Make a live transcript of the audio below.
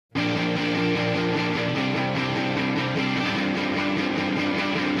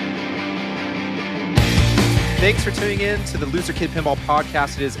Thanks for tuning in to the Loser Kid Pinball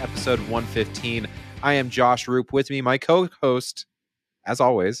Podcast. It is episode 115. I am Josh Roop. With me, my co-host, as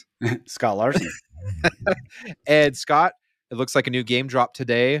always, Scott Larson. And Scott, it looks like a new game dropped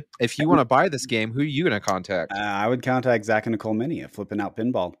today. If you want to buy this game, who are you going to contact? I would contact Zach and Nicole Mini at Flipping Out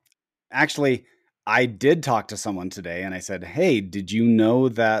Pinball. Actually, I did talk to someone today, and I said, hey, did you know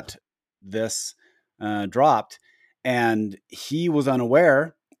that this dropped? And he was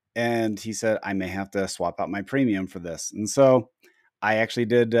unaware, and he said, I may have to swap out my premium for this. And so I actually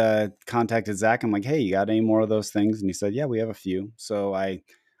did contacted Zach. I'm like, hey, you got any more of those things? And he said, yeah, we have a few. So I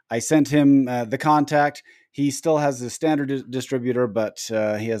sent him the contact. He still has the standard distributor, but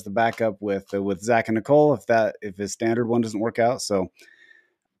he has the backup with Zach and Nicole if his standard one doesn't work out. So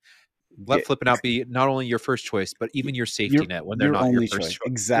let Flipping Out be not only your first choice, but even your safety net when they're not your first choice.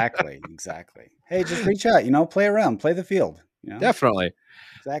 Exactly. Hey, just reach out. Play around, play the field. Definitely.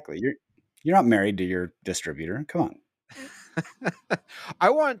 Exactly. You're not married to your distributor. Come on. I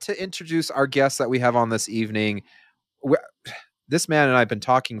want to introduce our guest that we have on this evening. This man and I have been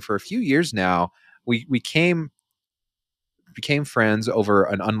talking for a few years now. We became friends over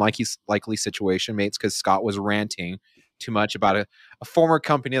an unlikely situation, mates, because Scott was ranting too much about a former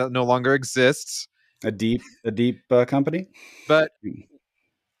company that no longer exists. A deep company, but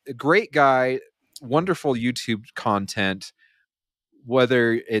a great guy, wonderful YouTube content.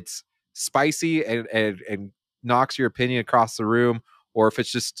 Whether it's spicy and knocks your opinion across the room, or if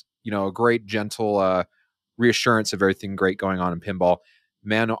it's just a great gentle reassurance of everything great going on in pinball.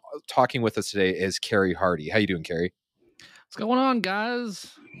 Man, talking with us today is Cary Hardy. How you doing, Cary? What's going on,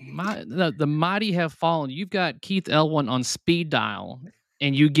 guys? The mighty have fallen. You've got Keith Elwin on speed dial,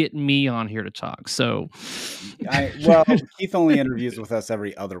 and you get me on here to talk. So, Keith only interviews with us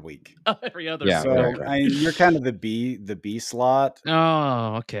every other week. Every other. Yeah. So you're kind of the B slot.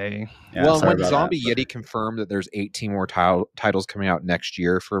 Oh, okay. Yeah, well, when Zombie Yeti confirmed that there's 18 more titles coming out next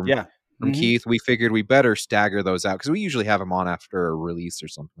year from Keith, we figured we better stagger those out because we usually have them on after a release or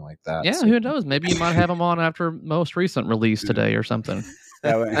something like that. Yeah, so. Who knows? Maybe you might have them on after most recent release today or something.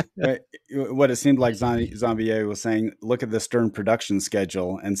 What it seemed like Zombie was saying, look at the Stern production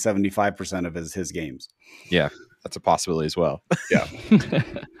schedule, and 75% of his games. Yeah, that's a possibility as well. Yeah.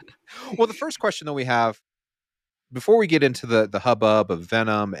 Well, the first question that we have, before we get into the hubbub of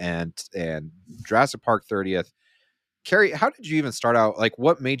Venom and Jurassic Park 30th, Cary, how did you even start out? Like,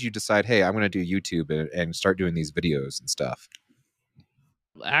 what made you decide, hey, I'm going to do YouTube and start doing these videos and stuff?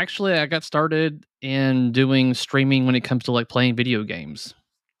 Actually, I got started in doing streaming when it comes to playing video games.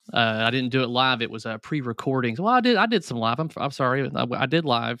 I didn't do it live. It was pre-recording. Well, I did some live. I'm sorry. I did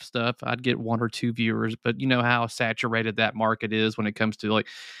live stuff. I'd get 1 or 2 viewers, but you know how saturated that market is when it comes to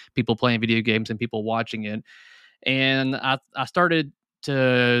people playing video games and people watching it. And I started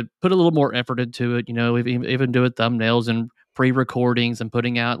to put a little more effort into it, even doing thumbnails and pre-recordings and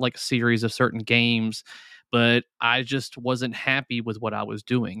putting out a series of certain games. But I just wasn't happy with what I was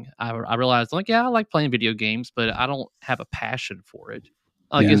doing. I realized, I like playing video games, but I don't have a passion for it.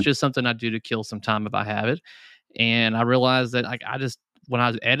 It's just something I do to kill some time if I have it. And I realized that when I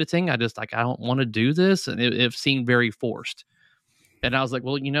was editing, I don't want to do this. And it seemed very forced. And I was like,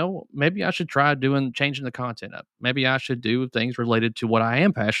 well, maybe I should try changing the content up. Maybe I should do things related to what I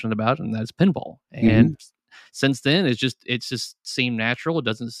am passionate about, and that's pinball. And since then, it just seemed natural. It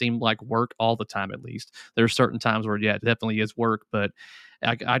doesn't seem like work all the time, at least. There's certain times where, it definitely is work. But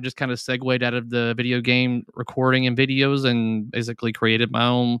I just kind of segued out of the video game recording and videos and basically created my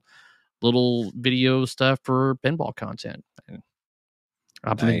own little video stuff for pinball content. And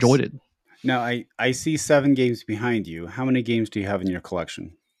I've enjoyed it. Now, I see 7 games behind you. How many games do you have in your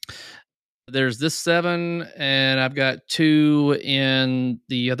collection? There's this 7, and I've got 2 in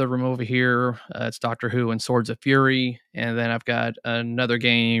the other room over here. It's Doctor Who and Swords of Fury. And then I've got another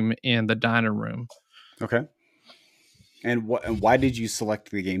game in the diner room. Okay. And why did you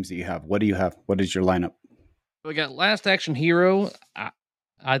select the games that you have? What do you have? What is your lineup? We got Last Action Hero.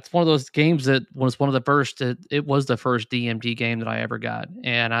 It's one of those games that was one of the first. It was the first DMD game that I ever got,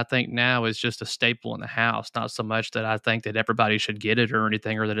 and I think now it's just a staple in the house. Not so much that I think that everybody should get it or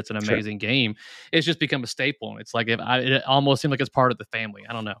anything, or that it's an amazing game. It's just become a staple. It's like it almost seems like it's part of the family.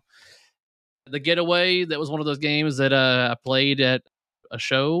 I don't know. The Getaway, that was one of those games that I played at a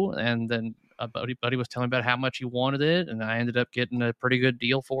show, and then a buddy was telling me about how much he wanted it, and I ended up getting a pretty good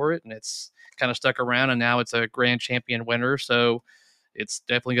deal for it, and it's kind of stuck around, and now it's a grand champion winner. So it's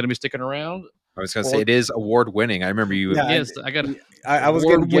definitely going to be sticking around. I was going to say it is award winning. I remember you. Yeah, Yes, I got. I was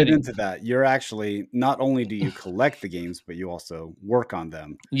going to get award-winning. into that. You're actually, not only do you collect the games, but you also work on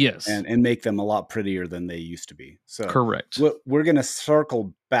them. Yes, and make them a lot prettier than they used to be. So correct. We're going to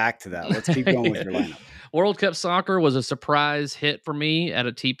circle back to that. Let's keep going with your lineup. World Cup Soccer was a surprise hit for me at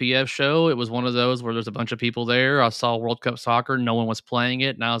a TPF show. It was one of those where there's a bunch of people there. I saw World Cup Soccer. No one was playing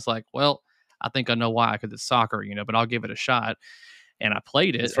it. And I was like, well, I think I know why, because it's soccer, but I'll give it a shot. And I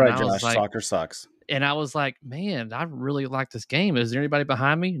played it. That's right, and I was Josh. like, Soccer sucks. And I was like, man, I really like this game. Is there anybody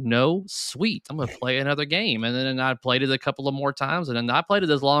behind me? No. Sweet. I'm going to play another game. And then I played it a couple of more times. And then I played it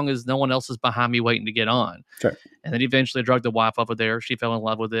as long as no one else is behind me waiting to get on. Sure. And then eventually I drugged the wife over there. She fell in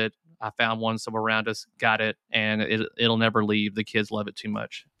love with it. I found one somewhere around us, got it, and it'll never leave. The kids love it too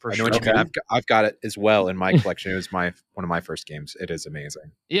much. For sure. What you mean. I've got it as well in my collection. It was one of my first games. It is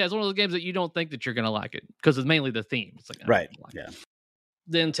amazing. Yeah, it's one of those games that you don't think that you're going to like it because it's mainly the theme. It's like, right. Yeah.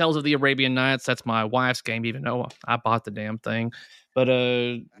 Then Tales of the Arabian Nights. That's my wife's game, even though I bought the damn thing. But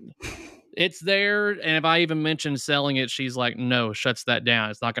it's there, and if I even mention selling it, she's like, no, shuts that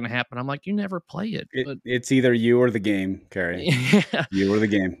down. It's not going to happen. I'm like, you never play it. It's either you or the game, Cary. Yeah. You or the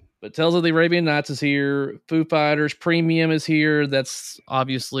game. But Tales of the Arabian Nights is here. Foo Fighters Premium is here. That's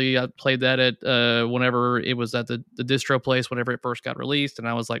obviously, I played that at whenever it was at the distro place, whenever it first got released. And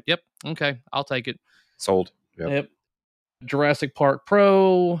I was like, yep, okay, I'll take it. Sold. Yep. Jurassic Park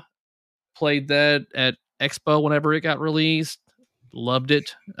Pro, played that at Expo whenever it got released. Loved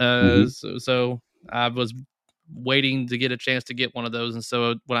it. So I was waiting to get a chance to get one of those. And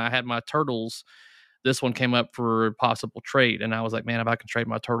so when I had my Turtles, this one came up for possible trade. And I was like, man, if I can trade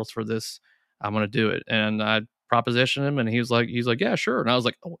my Turtles for this, I'm going to do it. And I propositioned him and he's like, yeah, sure. And I was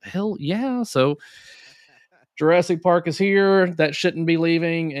like, oh, hell yeah. So Jurassic Park is here. That shouldn't be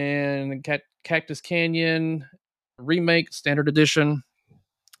leaving. And Cactus Canyon remake, standard edition.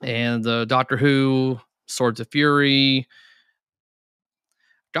 And the Doctor Who, Swords of Fury.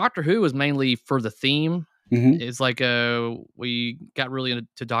 Doctor Who is mainly for the theme. It's like we got really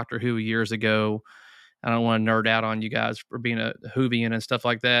into Doctor Who years ago. I don't want to nerd out on you guys for being a Whovian and stuff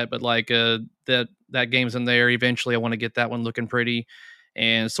like that, but like that game's in there. Eventually, I want to get that one looking pretty.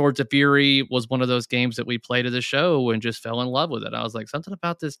 And Swords of Fury was one of those games that we played at the show and just fell in love with it. I was like, something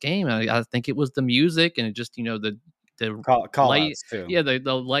about this game. I think it was the music and it just, the call-outs too. Yeah,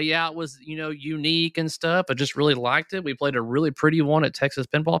 the layout was, unique and stuff. I just really liked it. We played a really pretty one at Texas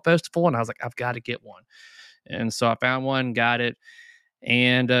Pinball Festival, and I was like, I've got to get one. And so I found one, got it.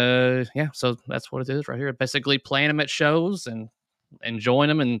 And so that's what it is right here. Basically playing them at shows and enjoying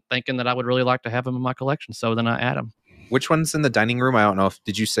them and thinking that I would really like to have them in my collection. So then I add them. Which one's in the dining room? I don't know.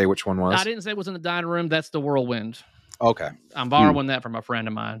 Did you say which one was? I didn't say it was in the dining room. That's the Whirlwind. Okay. I'm borrowing that from a friend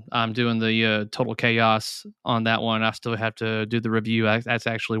of mine. I'm doing the Total Chaos on that one. I still have to do the review. That's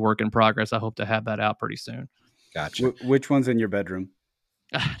actually work in progress. I hope to have that out pretty soon. Gotcha. Which one's in your bedroom?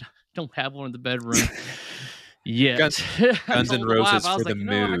 I don't have one in the bedroom yet. Guns N' Roses for the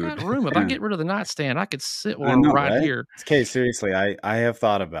mood. I got room. If I get rid of the nightstand, I could sit right here. Okay, seriously, I have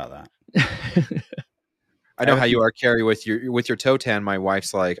thought about that. I know how you are, Cary, with your Totan. My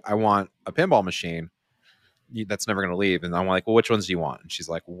wife's like, I want a pinball machine. That's never going to leave. And I'm like, well, which ones do you want? And she's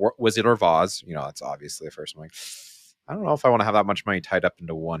like, Wizard or Vaz? That's obviously the first one. I'm like, I don't know if I want to have that much money tied up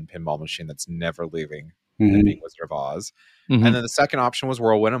into one pinball machine that's never leaving and being Wizard or Vaz. And then the second option was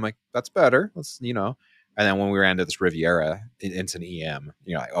Whirlwind. I'm like, that's better. Let's, And then when we ran into this Riviera, it's an EM.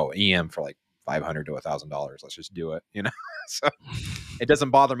 EM for like $500 to $1,000. Let's just do it. So it doesn't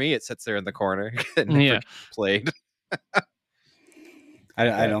bother me. It sits there in the corner and played.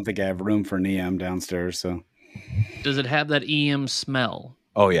 I don't think I have room for an EM downstairs. So does it have that EM smell?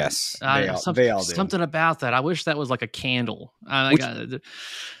 Oh yes, they all do. Something about that. I wish that was like a candle.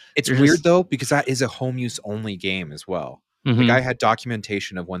 It's weird though, because that is a home use only game as well. The guy had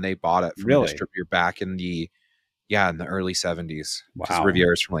documentation of when they bought it from the distributor back in the early 70s. Because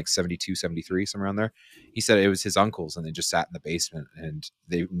Riviera's from like 72, 73, somewhere around there. He said it was his uncle's and they just sat in the basement and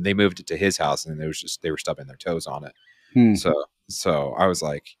they moved it to his house and they were stubbing their toes on it. So I was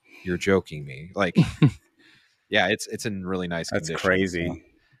like, you're joking me. Like, yeah, it's in really nice condition. That's crazy. So.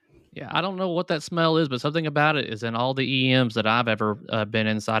 Yeah, I don't know what that smell is, but something about it is in all the EMs that I've ever been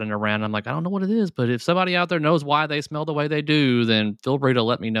inside and around. I'm like, I don't know what it is, but if somebody out there knows why they smell the way they do, then feel free to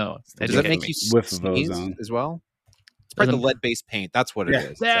let me know. Does that make you sneeze as well? It's probably the lead-based paint. That's what it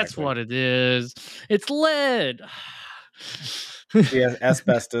is. That's what it is. It's lead. Yeah,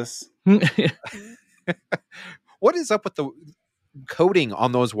 asbestos. What is up with the coating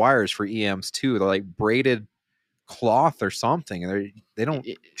on those wires for EMs too? They're like braided cloth or something, and they don't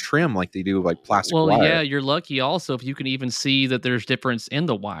trim like they do like plastic Well, wire. yeah, you're lucky also if you can even see that there's difference in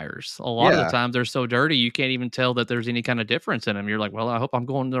the wires. A lot of the times they're so dirty you can't even tell that there's any kind of difference in them. You're like, well, I hope I'm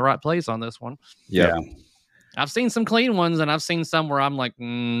going to the right place on this one. Yeah. I've seen some clean ones, and I've seen some where I'm like,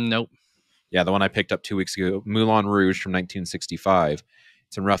 nope. Yeah, the one I picked up 2 weeks ago, Moulin Rouge from 1965.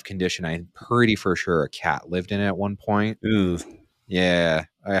 It's in rough condition. I'm pretty for sure a cat lived in it at one point. Ooh. Yeah,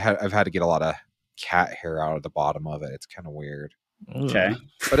 I've had to get a lot of cat hair out of the bottom of it. It's kind of weird. Okay.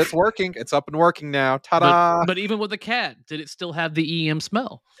 But it's working. It's up and working now. Ta-da! But even with the cat, did it still have the EM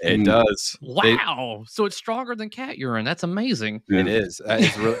smell? It does. Wow. So it's stronger than cat urine. That's amazing. It is.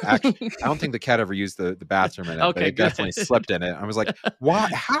 It's really, actually, I don't think the cat ever used the bathroom in it, but it definitely slept in it. I was like, why?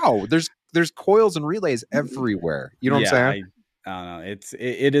 How? There's coils and relays everywhere. You know what I'm saying? I don't know.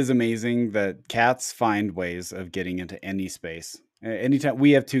 It is amazing that cats find ways of getting into any space. Anytime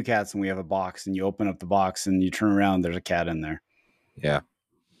we have 2 cats and we have a box, and you open up the box and you turn around, there's a cat in there. Yeah.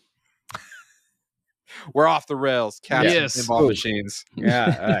 We're off the rails. Cats and pinball machines.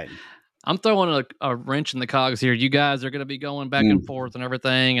 Yeah. All right. I'm throwing a wrench in the cogs here. You guys are going to be going back and forth and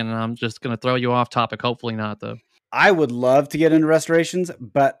everything, and I'm just going to throw you off topic. Hopefully not, though. I would love to get into restorations,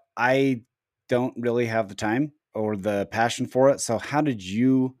 but I don't really have the time or the passion for it. So how did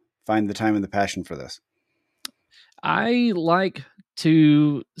you find the time and the passion for this? I like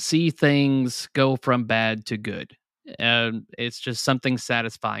to see things go from bad to good. And it's just something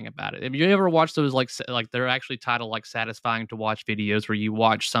satisfying about it. Have you ever watched those like they're actually titled like satisfying to watch videos where you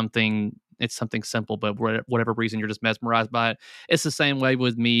watch something, it's something simple, but for whatever reason you're just mesmerized by it? It's the same way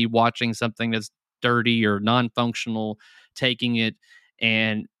with me watching something that's dirty or non-functional, taking it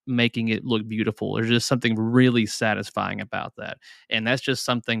and making it look beautiful. There's just something really satisfying about that. And that's just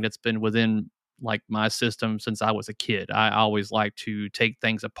something that's been within like my system since I was a kid. I always like to take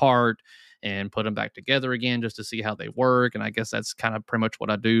things apart and put them back together again just to see how they work. And I guess that's kind of pretty much what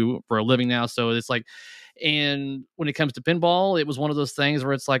I do for a living now. So it's like, and when it comes to pinball, it was one of those things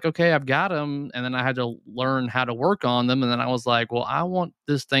where it's like, okay, I've got them. And then I had to learn how to work on them. And then I was like, well, I want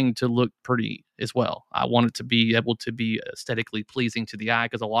this thing to look pretty as well. I want it to be able to be aesthetically pleasing to the eye,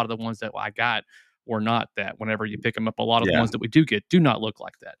 because a lot of the ones that I got were not that. Whenever you pick them up, a lot of the ones that we do get do not look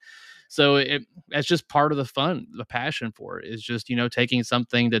like that. So that's just part of the fun, the passion for it is just, taking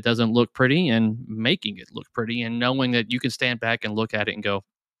something that doesn't look pretty and making it look pretty, and knowing that you can stand back and look at it and go,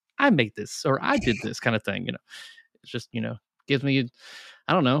 I made this, or I did this kind of thing. It's just, gives me,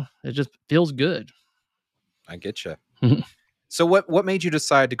 I don't know. It just feels good. I get you. So what made you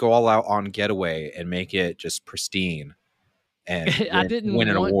decide to go all out on Getaway and make it just pristine and I didn't win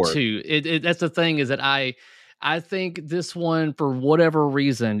an want award? to. That's the thing, is that I think this one, for whatever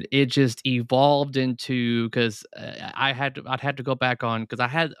reason, it just evolved into, because I'd had to go back on,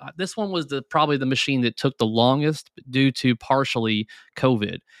 because this one was probably the machine that took the longest due to partially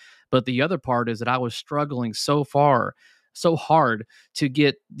COVID. But the other part is that I was struggling so hard to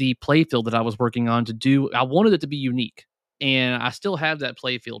get the playfield that I was working on to do. I wanted it to be unique. And I still have that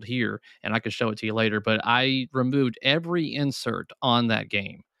playfield here, and I could show it to you later, but I removed every insert on that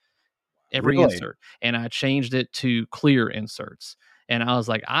game. Insert, and I changed it to clear inserts. And I was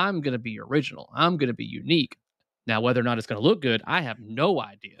like, I'm going to be original. I'm going to be unique. Now, whether or not it's going to look good, I have no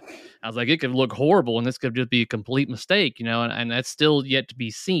idea. I was like, it could look horrible, and this could just be a complete mistake, and that's still yet to be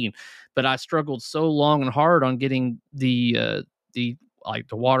seen. But I struggled so long and hard on getting the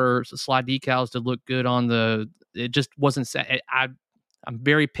water slide decals to look good on it just wasn't I'm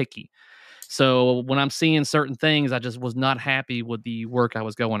very picky. So when I'm seeing certain things, I just was not happy with the work I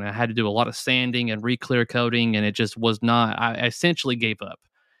was going. I had to do a lot of sanding and re-clear coating, and it just was not. I essentially gave up.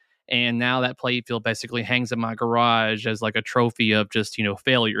 And now that playfield basically hangs in my garage as like a trophy of just,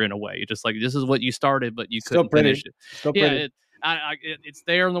 failure in a way. Just like, this is what you started, but you couldn't finish it. Still pretty. It's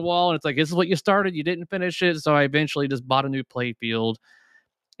there on the wall, and it's like, this is what you started, you didn't finish it. So I eventually just bought a new playfield,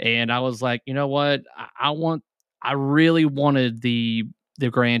 and I was like, you know what, I really wanted the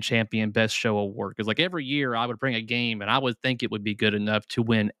Grand Champion Best Show Award, because like every year I would bring a game and I would think it would be good enough to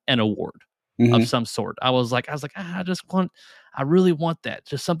win an award of some sort. I was like, I really want that.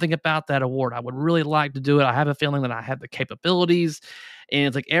 Just something about that award. I would really like to do it. I have a feeling that I have the capabilities. And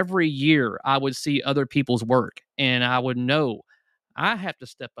it's like every year I would see other people's work, and I would know I have to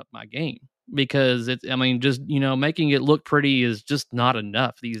step up my game, because making it look pretty is just not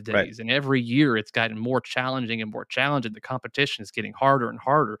enough these days. Right. And every year it's gotten more challenging and more challenging. The competition is getting harder and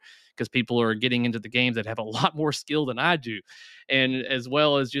harder, because people are getting into the games that have a lot more skill than I do. And as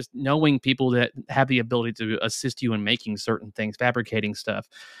well as just knowing people that have the ability to assist you in making certain things, fabricating stuff.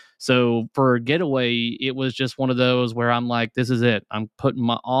 So for Getaway, it was just one of those where I'm like, this is it. I'm putting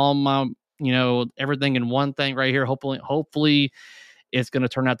all my everything in one thing right here. Hopefully it's going to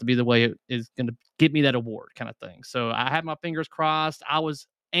turn out to be the way it is going to get me that award kind of thing. So I had my fingers crossed. I was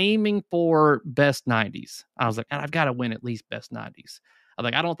aiming for best 90s. I was like, I've got to win at least best 90s. I was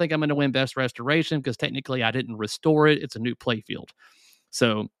like, I don't think I'm going to win best restoration because technically I didn't restore it. It's a new playfield.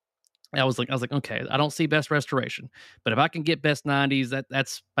 So I was like, okay, I don't see best restoration, but if I can get best 90s,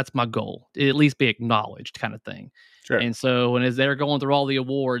 that's my goal. At least be acknowledged, kind of thing. Sure. And so as they're going through all the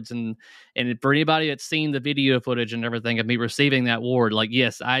awards, and for anybody that's seen the video footage and everything of me receiving that award, like,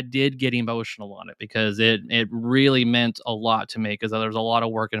 yes, I did get emotional on it because it really meant a lot to me because there's a lot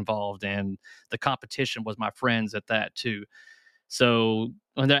of work involved, and the competition was my friends at that too. So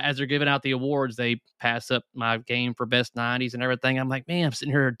as they're giving out the awards, they pass up my game for best 90s and everything. I'm like, man, I'm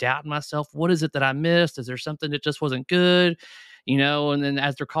sitting here doubting myself. What is it that I missed? Is there something that just wasn't good? And then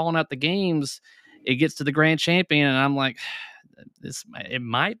as they're calling out the games, it gets to the grand champion, and I'm like, it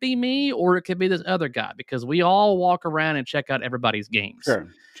might be me, or it could be this other guy, because we all walk around and check out everybody's games. Sure.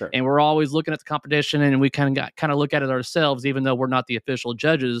 And we're always looking at the competition, and we kind of look at it ourselves, even though we're not the official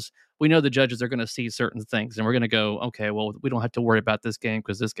judges. We know the judges are going to see certain things, and we're going to go, okay, well, we don't have to worry about this game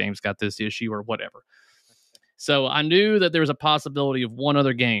because this game's got this issue or whatever. So I knew that there was a possibility of one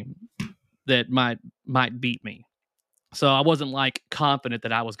other game that might beat me. So I wasn't like confident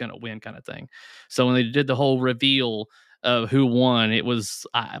that I was going to win, kind of thing. So when they did the whole reveal of who won, it was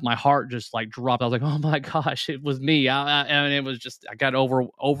my heart just like dropped. I was like, oh my gosh, it was me. And it was just, I got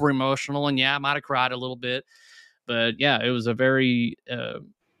over emotional, and I might have cried a little bit, but it was a very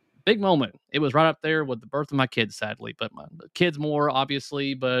big moment. It was right up there with the birth of my kids, sadly, but my kids more,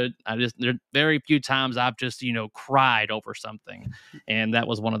 obviously. But there are very few times I've just, cried over something. And that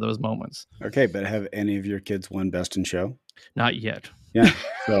was one of those moments. Okay. But have any of your kids won Best in Show? Not yet. Yeah.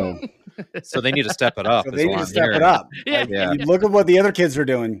 So they need to step it up. So they need to step it up. Yeah. Look at what the other kids are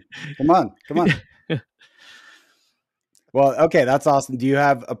doing. Come on. Well, okay, that's awesome. Do you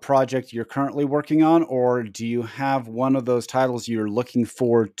have a project you're currently working on, or do you have one of those titles you're looking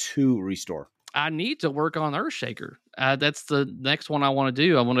forward to restore? I need to work on Earthshaker. That's the next one I want to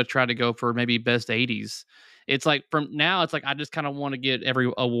do. I want to try to go for maybe best 80s. It's like from now, it's like I just kind of want to get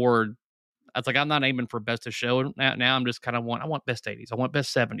every award. It's like I'm not aiming for best of show now. I'm just kind of I want best 80s. I want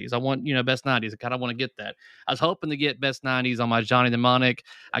best 70s. I want best 90s. I kind of want to get that. I was hoping to get best 90s on my Johnny Mnemonic.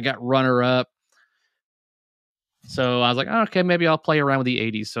 I got runner up. So I was like, okay, maybe I'll play around with the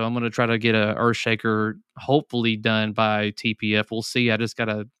 80s. So I'm going to try to get a Earthshaker hopefully done by TPF. We'll see. I just got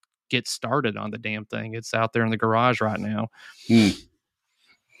to get started on the damn thing. It's out there in the garage right now. Those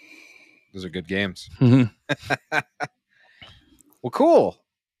are good games. Mm-hmm. Well, cool.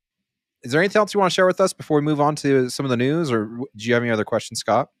 Is there anything else you want to share with us before we move on to some of the news, or do you have any other questions,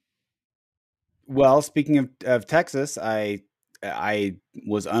 Scott? Well, speaking of Texas, I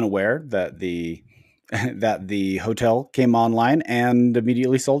was unaware that the hotel came online and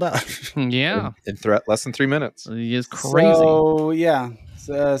immediately sold out. Yeah. In less than 3 minutes. It's crazy. So yeah.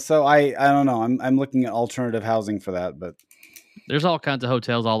 So I don't know. I'm looking at alternative housing for that, but there's all kinds of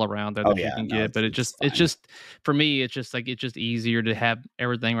hotels all around there that you can get, but it's just for me, it's just easier to have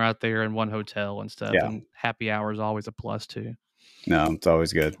everything right there in one hotel and stuff. Yeah. And happy hour is always a plus too. No, it's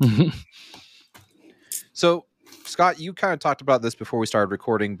always good. So Scott, you kind of talked about this before we started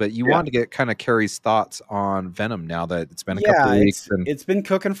recording, but you wanted to get kind of Cary's thoughts on Venom now that it's been a couple of weeks. It's been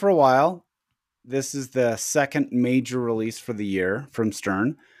cooking for a while. This is the second major release for the year from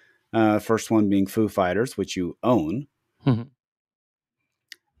Stern. First one being Foo Fighters, which you own. Mm-hmm.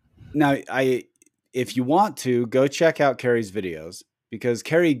 Now, if you want to, go check out Cary's videos, because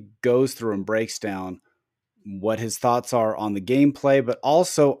Cary goes through and breaks down what his thoughts are on the gameplay, but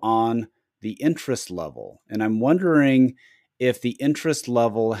also on the interest level. And I'm wondering if the interest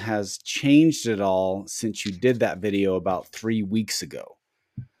level has changed at all since you did that video about 3 weeks ago.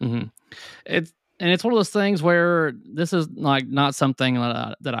 Mm-hmm. It's one of those things where this is like not something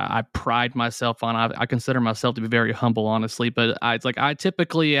that I pride myself on. I consider myself to be very humble, honestly, but I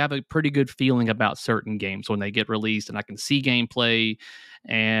typically have a pretty good feeling about certain games when they get released, and I can see gameplay,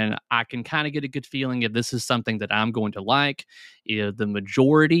 and I can kind of get a good feeling if this is something that I'm going to like, if the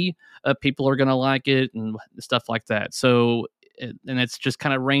majority of people are going to like it, and stuff like that. So, and it's just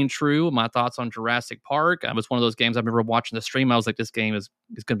kind of reigned true. My thoughts on Jurassic Park. It was one of those games I remember watching the stream. I was like, this game is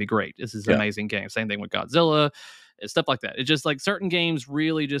going to be great. This is an amazing game. Same thing with Godzilla, stuff like that. It's just like certain games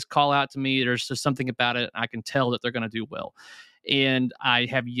really just call out to me. There's just something about it. I can tell that they're going to do well. And I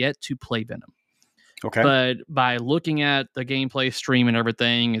have yet to play Venom. Okay. But by looking at the gameplay stream and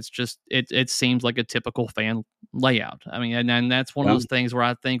everything, it's just, it seems like a typical fan layout. I mean, and that's one of those things where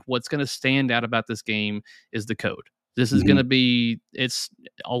I think what's going to stand out about this game is the code. This is going to be, it's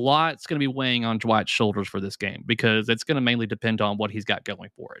a lot. It's going to be weighing on Dwight's shoulders for this game because it's going to mainly depend on what he's got going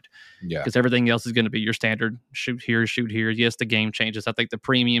for it. Yeah. Because everything else is going to be your standard shoot here, shoot here. Yes, the game changes. I think the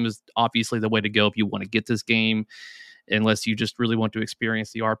premium is obviously the way to go if you want to get this game, unless you just really want to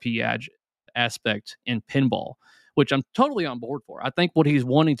experience the RP aspect in pinball, which I'm totally on board for. I think what he's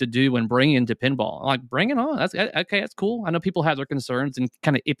wanting to do and bring into pinball, like bring it on. That's okay. That's cool. I know people have their concerns and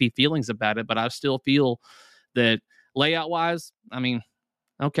kind of iffy feelings about it, but I still feel that layout wise, I mean,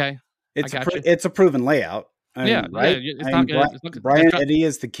 okay, it's a proven layout. Right? Yeah, it's not good. Brian Eddy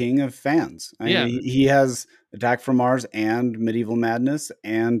is the king of fans. He has Attack from Mars and Medieval Madness,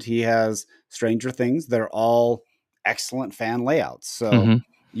 and he has Stranger Things. They're all excellent fan layouts, so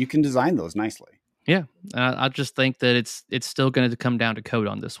you can design those nicely. Yeah, I just think that it's still going to come down to code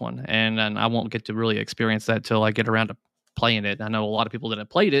on this one, and I won't get to really experience that till I get around to playing it. I know a lot of people that have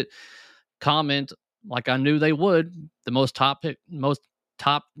played it comment like I knew they would. The most top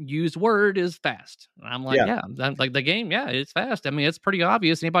used word is fast. And I'm like, like the game, it's fast. I mean, it's pretty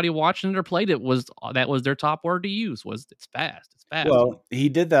obvious. Anybody watching it or played it that was their top word to use was it's fast. It's fast. Well, he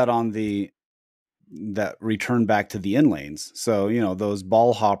did that on that return back to the in lanes. So, those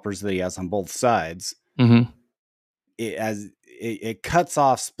ball hoppers that he has on both sides, it cuts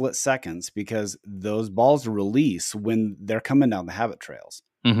off split seconds because those balls release when they're coming down the habit trails.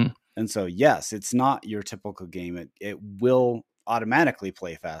 And so, yes, it's not your typical game. It will automatically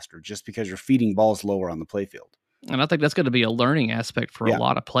play faster just because you're feeding balls lower on the playfield. And I think that's going to be a learning aspect for a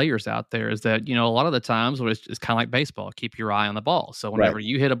lot of players out there is that, a lot of the times it's kind of like baseball, keep your eye on the ball. So whenever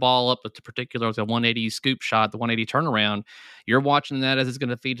you hit a ball up at the particular, the 180 scoop shot, the 180 turnaround, you're watching that as it's going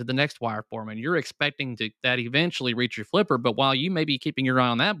to feed to the next wire form. And you're expecting that eventually reach your flipper. But while you may be keeping your eye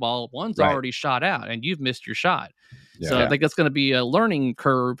on that ball, one's already shot out and you've missed your shot. Yeah. So I think that's going to be a learning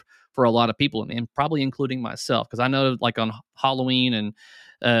curve for a lot of people and probably including myself. Because I know like on Halloween and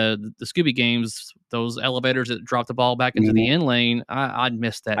the Scooby games, those elevators that drop the ball back into the in lane, I'd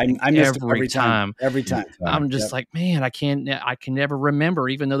miss that. I missed every time. Every time. I'm just like, man, I can never remember,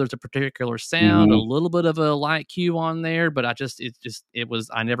 even though there's a particular sound, a little bit of a light cue on there, but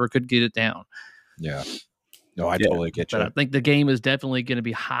I never could get it down. Yeah. No, I totally get you. But I think the game is definitely going to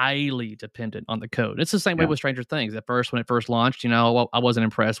be highly dependent on the code. It's the same way with Stranger Things. At first, when it first launched, I wasn't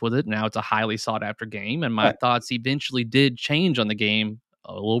impressed with it. Now it's a highly sought after game, and my thoughts eventually did change on the game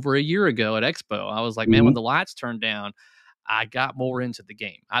over a year ago at Expo. I was like, man, when the lights turned down, I got more into the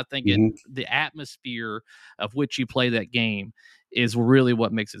game. I think the atmosphere of which you play that game is really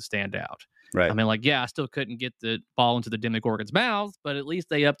what makes it stand out. Right. I mean, I still couldn't get the ball into the Demogorgon's mouth, but at least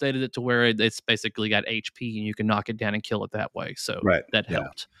they updated it to where it's basically got HP and you can knock it down and kill it that way. So that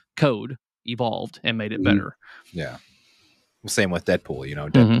helped. Code evolved and made it better. Yeah. Same with Deadpool,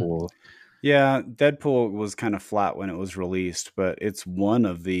 Deadpool. Yeah, Deadpool was kind of flat when it was released, but it's one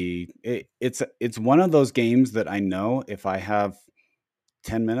of it's one of those games that I know if I have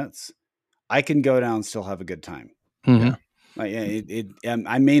 10 minutes, I can go down and still have a good time. Yeah.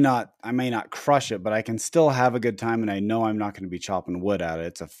 I may not crush it, but I can still have a good time, and I know I'm not going to be chopping wood at it.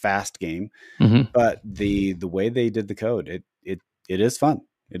 It's a fast game, but the way they did the code, it is fun.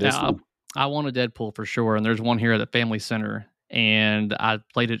 It is fun. I want a Deadpool for sure, and there's one here at the Family Center, and I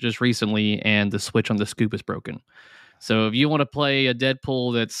played it just recently, and the switch on the scoop is broken. So if you want to play a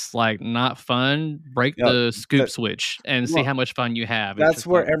Deadpool that's like not fun, break the scoop switch and see how much fun you have. That's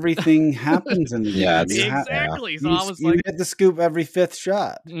where everything happens in the game. Yeah, exactly. So I was you hit the scoop every fifth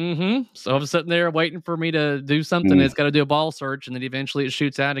shot. So I'm sitting there waiting for me to do something. It's got to do a ball search, and then eventually it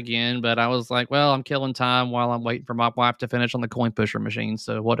shoots out again. But I was like, well, I'm killing time while I'm waiting for my wife to finish on the coin pusher machine.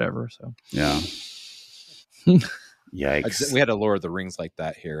 So whatever. So yeah. Yikes. We had a Lord of the Rings like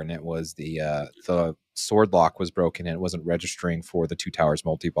that here, and it was the sword lock was broken and it wasn't registering for the Two Towers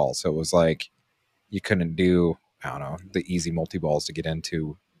multi-ball. So it was like you couldn't do, I don't know, the easy multi-balls to get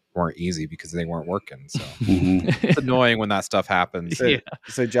into weren't easy because they weren't working. So it's annoying when that stuff happens.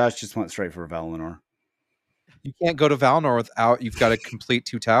 So Josh just went straight for Valinor. You can't go to Valinor without, you've got to complete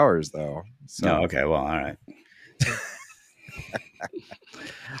Two Towers though. So. No, okay, well, all right.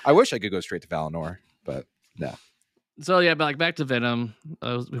 I wish I could go straight to Valinor, but no. So yeah, but back to Venom.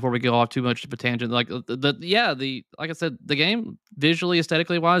 Before we go off too much of a tangent, like like I said, the game visually,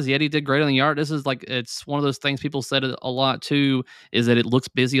 aesthetically wise, Yeti did great on the art. This is it's one of those things people said a lot too, is that it looks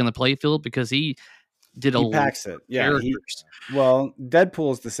busy on the playfield because he packs it. Yeah.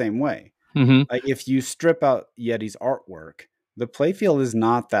 Deadpool is the same way. Like if you strip out Yeti's artwork, the playfield is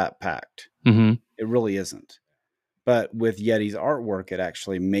not that packed. It really isn't. But with Yeti's artwork, it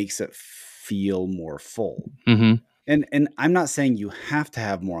actually makes it feel more full. And I'm not saying you have to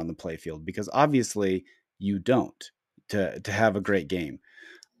have more on the playfield because obviously you don't. to have a great game.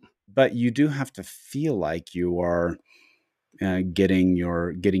 But you do have to feel like you are getting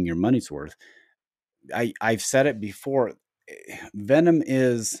your money's worth. I've said it before. Venom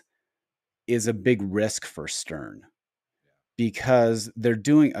is a big risk for Stern because they're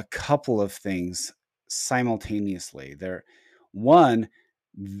doing a couple of things simultaneously.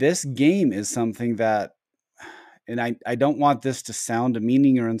 This game is something that, and I don't want this to sound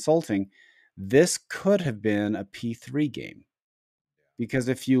demeaning or insulting, this could have been a P3 game. Because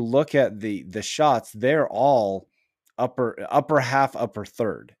if you look at the shots, they're all upper half, upper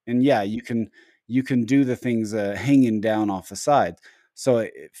third. And yeah, you can do the things hanging down off the sides. So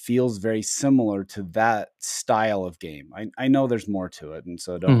it feels very similar to that style of game. I know there's more to it, and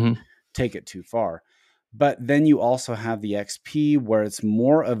so don't take it too far. But then you also have the XP where it's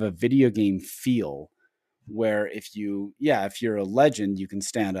more of a video game feel, where if you're a legend, you can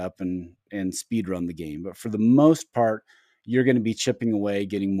stand up and speed run the game. But for the most part, you're going to be chipping away,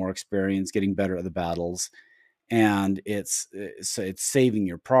 getting more experience, getting better at the battles, and it's saving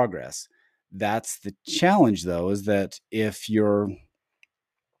your progress. That's the challenge, though, is that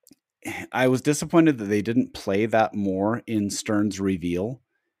I was disappointed that they didn't play that more in Stern's reveal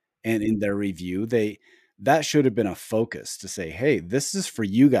and in their review. That should have been a focus to say, hey, this is for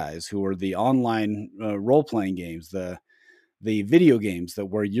you guys who are the online role-playing games, the video games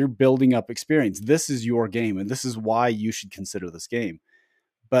where you're building up experience. This is your game, and this is why you should consider this game.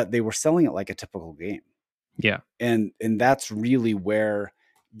 But they were selling it like a typical game. Yeah. And that's really where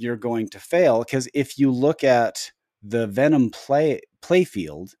you're going to fail, because if you look at the Venom play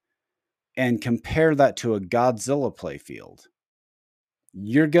field and compare that to a Godzilla play field,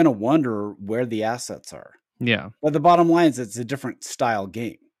 you're going to wonder where the assets are. Yeah. But the bottom line is it's a different style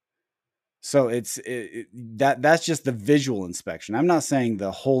game. So that's just the visual inspection. I'm not saying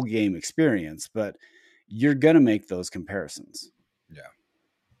the whole game experience, but you're going to make those comparisons. Yeah.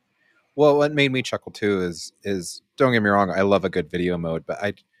 Well, what made me chuckle too is don't get me wrong, I love a good video mode, but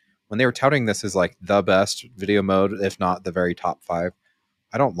when they were touting this as like the best video mode, if not the very top 5,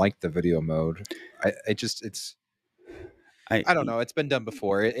 I don't like the video mode. I don't know. It's been done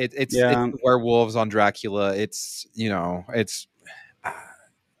before. It's werewolves on Dracula. It's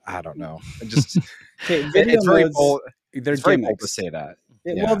I don't know. It's very bold. They're it's very bold to say that.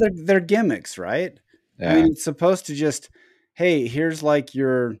 Well, they're gimmicks, right? Yeah. I mean, it's supposed to just, hey, here's like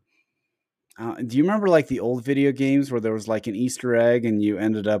your. Do you remember like the old video games where there was like an Easter egg and you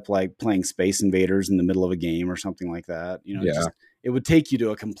ended up like playing Space Invaders in the middle of a game or something like that? It would take you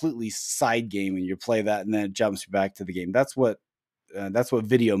to a completely side game and you play that and then it jumps you back to the game. That's what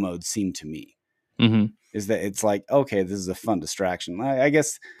video modes seem to me. Mm-hmm. Is that it's like, okay, this is a fun distraction. I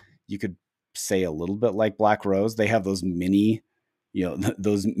guess you could say a little bit like Black Rose. They have those mini video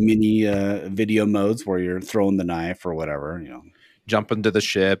modes where you're throwing the knife or whatever, jump into the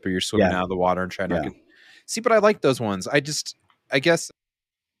ship or you're swimming out of the water and trying to see. But I like those ones. I guess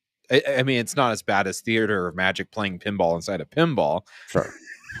I mean, it's not as bad as Theater of Magic playing pinball inside a pinball. Sure.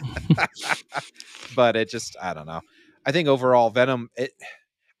 But it just, I don't know. I think overall Venom,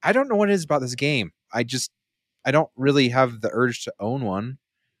 I don't know what it is about this game. I don't really have the urge to own one.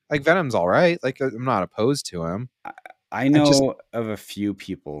 Like Venom's all right. Like I'm not opposed to him. I know of a few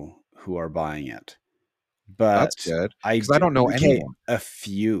people who are buying it, but that's good. Because I don't know anyone. A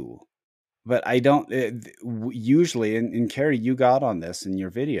few, but I don't usually. And Cary, you got on this in your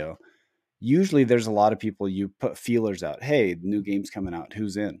video. Usually, there's a lot of people. You put feelers out. Hey, new game's coming out.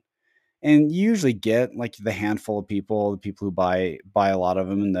 Who's in? And you usually get like the handful of people, the people who buy a lot of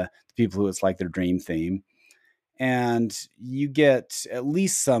them, and the people who it's like their dream theme. And you get at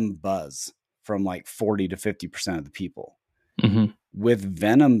least some buzz from like 40 to 50% of the people. Mm-hmm. With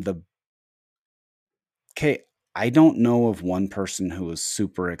Venom, I don't know of one person who was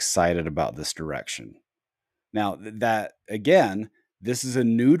super excited about this direction. Now that again, this is a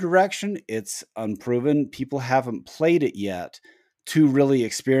new direction. It's unproven. People haven't played it yet to really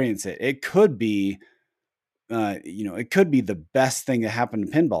experience it. It could be, it could be the best thing that happened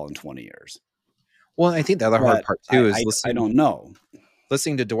to pinball in 20 years. Well, I think the other hard part too is I don't know.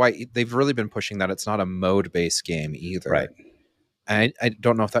 Listening to Dwight, they've really been pushing that it's not a mode-based game either. Right. And I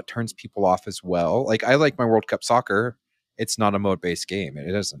don't know if that turns people off as well. Like I like my World Cup Soccer. It's not a mode-based game.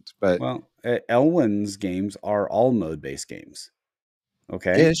 It isn't. But Elwyn's games are all mode-based games.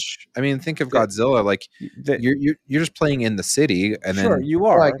 Okay. Ish. I mean, think of Godzilla. Like you're just playing in the city, and sure, then you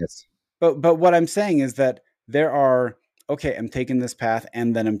are. But what I'm saying is that there are. Okay, I'm taking this path,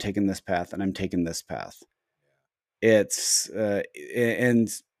 and then I'm taking this path, and I'm taking this path. It's and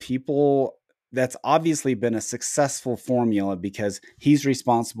people. That's obviously been a successful formula because he's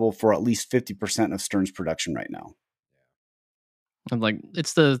responsible for at least 50% of Stern's production right now. And like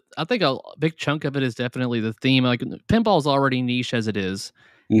I think a big chunk of it is definitely the theme. Like pinball's already niche as it is.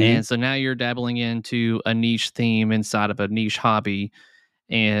 And so now you're dabbling into a niche theme inside of a niche hobby.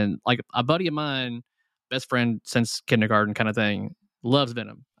 And like a buddy of mine, best friend since kindergarten kind of thing, loves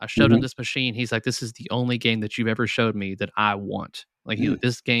Venom. I showed him this machine. He's like, "This is the only game that you've ever showed me that I want." Like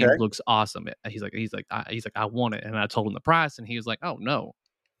this game looks awesome. He's like, I want it. And I told him the price, and he was like, "Oh no."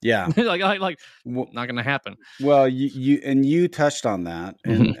 Yeah. like not gonna happen. Well, you touched on that,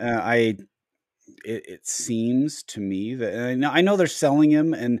 and it seems to me that, and I know they're selling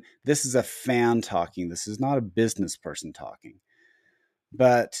him, and this is a fan talking. This is not a business person talking,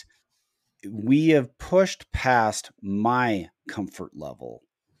 but we have pushed past my comfort level.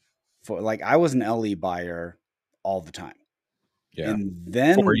 For like, I was an LE buyer all the time. Yeah. And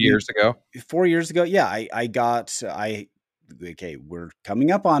then 4 years ago. 4 years ago, yeah, okay, we're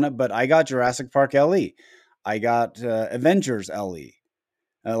coming up on it, but I got Jurassic Park LE. I got Avengers LE,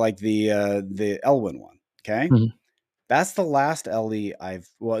 like the Elwyn one. Okay. That's the last LE I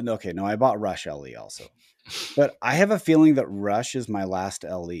bought Rush LE also. But I have a feeling that Rush is my last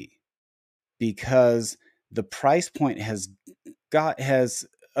LE because the price point has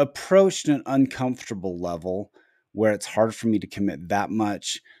approached an uncomfortable level where it's hard for me to commit that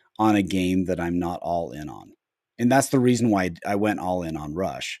much on a game that I'm not all in on. And that's the reason why I went all in on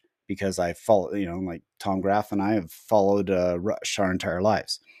Rush, because I follow, like Tom Graff and I have followed Rush our entire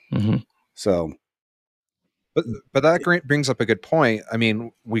lives. So, but that brings up a good point. I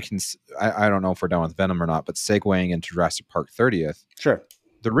mean, we can, I don't know if we're done with Venom or not, but segueing into Jurassic Park 30th. Sure.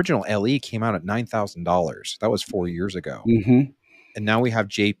 The original LE came out at $9,000. That was 4 years ago. And now we have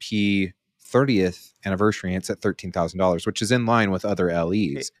JP 30th anniversary, and it's at $13,000, which is in line with other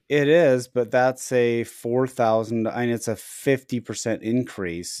LEs. It is, but that's a 4,000, and it's a 50%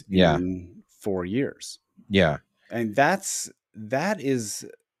 increase in 4 years. Yeah. And that's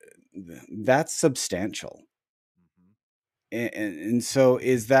substantial. And so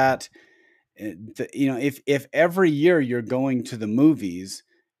is that, if every year you're going to the movies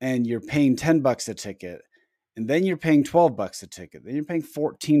and you're paying $10 a ticket, and then you're paying $12 a ticket, then you're paying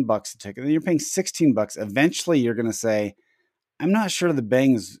 $14 a ticket, then you're paying $16, eventually you're going to say, I'm not sure the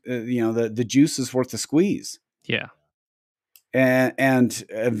bangs, the juice is worth the squeeze. Yeah. And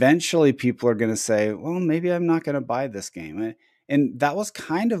eventually people are going to say, well, maybe I'm not going to buy this game. And that was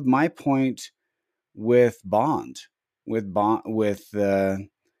kind of my point with the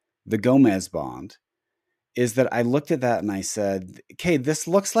Gomez Bond, is that I looked at that and I said, okay, this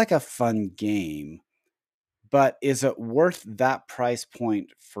looks like a fun game, but is it worth that price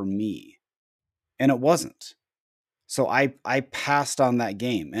point for me? And it wasn't. So I passed on that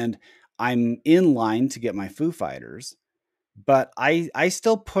game, and I'm in line to get my Foo Fighters, but I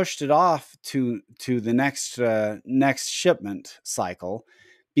still pushed it off to the next shipment cycle,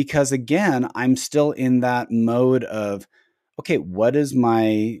 because again, I'm still in that mode of, okay, what is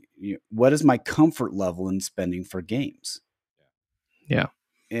my comfort level in spending for games? Yeah.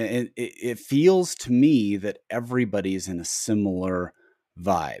 It feels to me that everybody's in a similar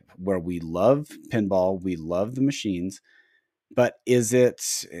vibe where we love pinball, we love the machines, but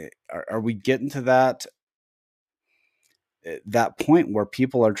are we getting to that point where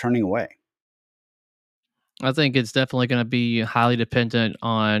people are turning away? I think it's definitely going to be highly dependent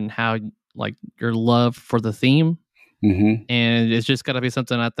on how, like, your love for the theme. And it's just got to be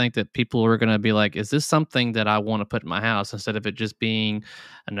something, I think, that people are going to be like, is this something that I want to put in my house, instead of it just being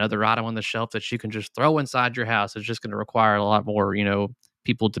another item on the shelf that you can just throw inside your house? It's just going to require a lot more,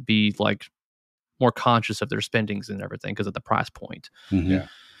 people to be like more conscious of their spendings and everything because of the price point. Yeah.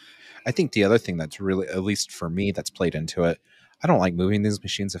 I think the other thing that's really, at least for me, that's played into it, I don't like moving these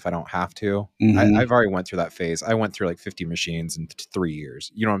machines if I don't have to. I've already went through that phase. I went through like 50 machines in 3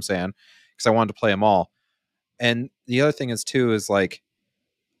 years. You know what I'm saying? Because I wanted to play them all. And the other thing is too, is like,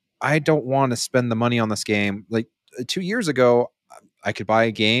 I don't want to spend the money on this game. Like 2 years ago, I could buy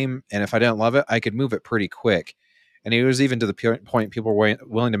a game, and if I didn't love it, I could move it pretty quick. And it was even to the point people were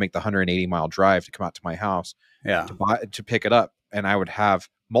willing to make the 180-mile drive to come out to my house to pick it up. And I would have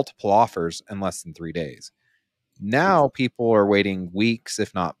multiple offers in less than 3 days. Now people are waiting weeks,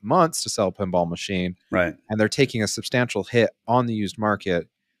 if not months, to sell a pinball machine. Right. And they're taking a substantial hit on the used market.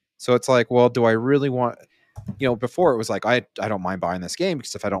 So it's like, well, do I really want, before it was like, I don't mind buying this game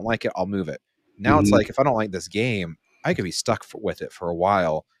because if I don't like it, I'll move it. Now it's like, if I don't like this game, I could be stuck with it for a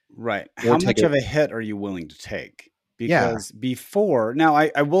while. Right. How much of a hit are you willing to take? Because before, now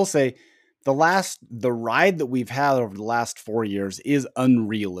I will say, the ride that we've had over the last 4 years is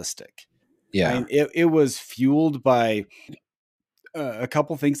unrealistic. Yeah. I mean, it was fueled by a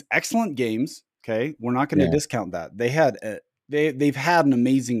couple things. Excellent games. Okay. We're not going to discount that. They had they've had an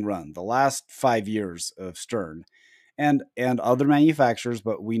amazing run the last 5 years of Stern and other manufacturers,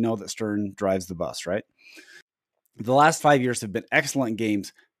 but we know that Stern drives the bus, right? The last 5 years have been excellent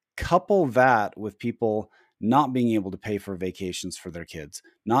games. Couple that with people not being able to pay for vacations for their kids,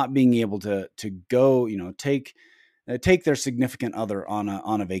 not being able to go, take their significant other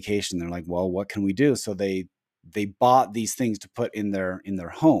on a vacation. They're like, well, what can we do? So they bought these things to put in their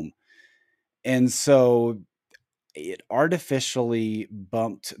home. And so it artificially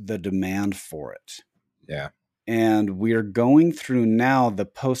bumped the demand for it. Yeah. And we're going through now the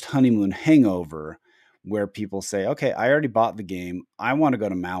post-honeymoon hangover where people say, okay, I already bought the game. I want to go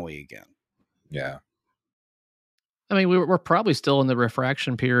to Maui again. Yeah. I mean, we're probably still in the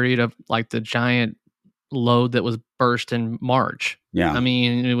refraction period of like the giant load that was burst in March. Yeah. I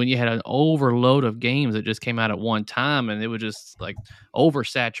mean, when you had an overload of games that just came out at one time, and it was just like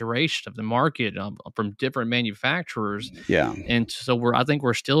oversaturation of the market from different manufacturers. Yeah. And so I think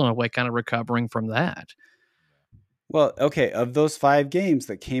we're still in a way kind of recovering from that. Well, okay, of those 5 games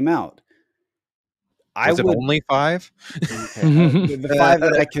that came out, Was it only 5? Okay, the 5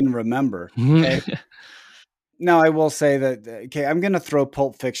 that I can remember. Okay. Now, I will say that, okay, I'm going to throw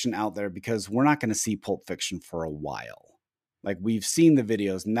Pulp Fiction out there because we're not going to see Pulp Fiction for a while. Like, we've seen the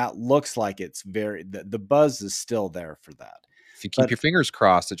videos, and that looks like it's the buzz is still there for that. If you keep your fingers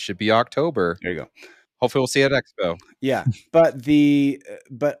crossed, it should be October. There you go. Hopefully we'll see it at Expo. Yeah,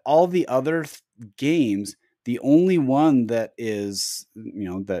 but all the other games, the only one that is,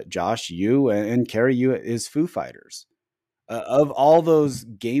 that Josh, you and Cary, you is Foo Fighters. Of all those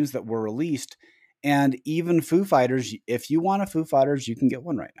games that were released, and even Foo Fighters, if you want a Foo Fighters, you can get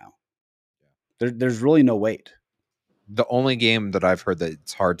one right now. There's really no wait. The only game that I've heard that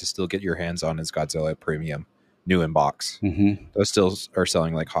it's hard to still get your hands on is Godzilla Premium, new in box. Mm-hmm. Those still are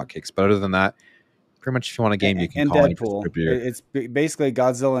selling like hotcakes. But other than that, pretty much if you want a game, you can and call Deadpool. It's basically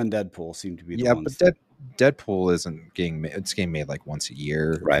Godzilla and Deadpool seem to be the ones. But Deadpool isn't getting made. It's getting made like once a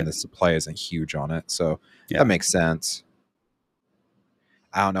year, right? And the supply isn't huge on it, so that makes sense.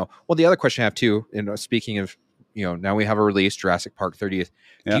 I don't know. Well, the other question I have too, speaking of, now we have a release, Jurassic Park 30th.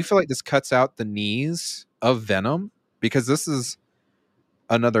 Do you feel like this cuts out the knees of Venom? Because this is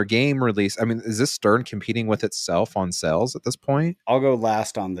another game release. I mean, is this Stern competing with itself on sales at this point? I'll go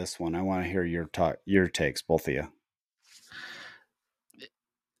last on this one. I want to hear your takes, both of you.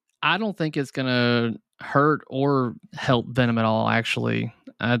 I don't think it's going to hurt or help Venom at all, actually.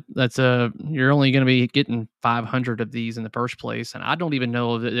 You're only going to be getting 500 of these in the first place, and I don't even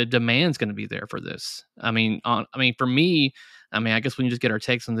know if the demand's going to be there for this. I mean, for me, I guess when you just get our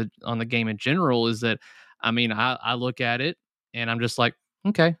takes on the game in general, is that, I look at it and I'm just like,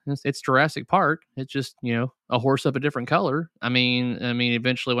 okay, it's Jurassic Park. It's just, a horse of a different color. I mean,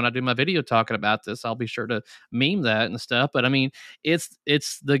 eventually when I do my video talking about this, I'll be sure to meme that and stuff. But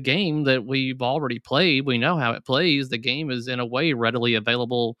it's the game that we've already played. We know how it plays. The game is in a way readily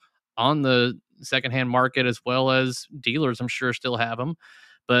available on the secondhand market, as well as dealers, I'm sure, still have them.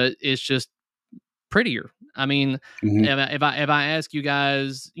 But it's just prettier. I mean, if I ask you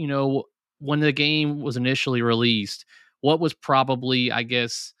guys, when the game was initially released, what was probably, I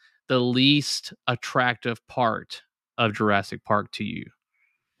guess, the least attractive part of Jurassic Park to you?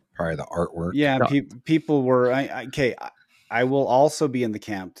 Probably the artwork. Yeah, people were. I will also be in the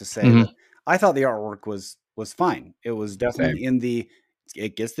camp to say that I thought the artwork was fine. It was definitely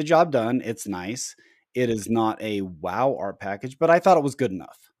it gets the job done. It's nice. It is not a wow art package, but I thought it was good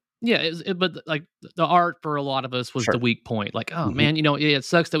enough. Yeah, but like the art for a lot of us was the weak point. Like, oh man, it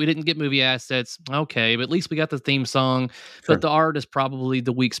sucks that we didn't get movie assets. Okay, but at least we got the theme song. Sure. But the art is probably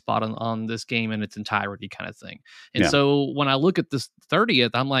the weak spot on this game in its entirety, kind of thing. And so when I look at this 30th,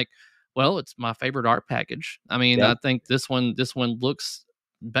 I'm like, well, it's my favorite art package. I mean, I think this one looks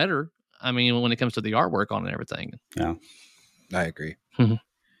better. I mean, when it comes to the artwork on it and everything. Yeah, I agree.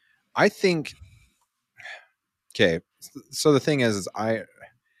 I think. Okay, so the thing is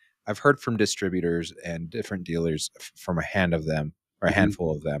I've heard from distributors and different dealers from a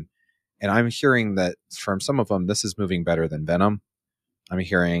handful of them. And I'm hearing that from some of them, this is moving better than Venom. I'm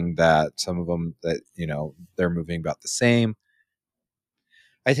hearing that some of them that, they're moving about the same.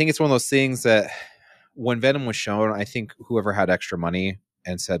 I think it's one of those things that when Venom was shown, I think whoever had extra money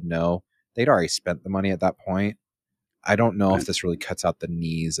and said no, they'd already spent the money at that point. I don't know if this really cuts out the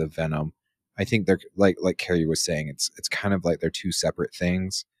knees of Venom. I think they're like Cary was saying, it's kind of like they're two separate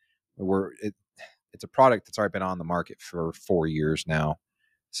things. It's a product that's already been on the market for 4 years now,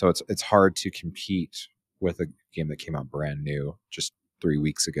 so it's hard to compete with a game that came out brand new just 3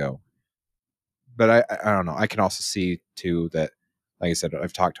 weeks ago. But I don't know. I can also see too that like I said,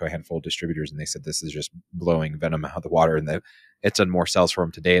 I've talked to a handful of distributors, and they said this is just blowing Venom out of the water, and it's done more sales for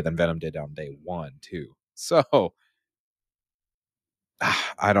them today than Venom did on day one, too. So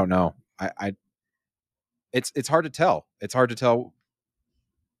I don't know. It's hard to tell. It's hard to tell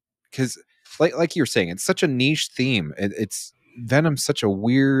because, like you're saying, it's such a niche theme. It's Venom's such a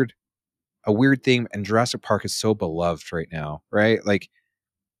weird theme, and Jurassic Park is so beloved right now, right? Like,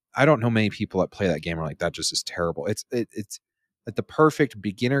 I don't know many people that play that game are like, that just is terrible. It's like the perfect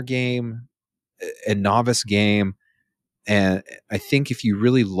beginner game and novice game. And I think if you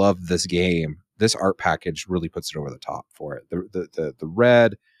really love this game, this art package really puts it over the top for it. The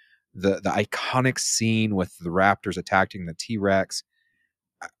red, the iconic scene with the raptors attacking the T-Rex.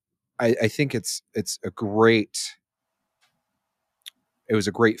 I think it was a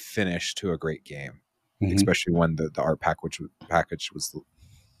great finish to a great game, especially when the art package was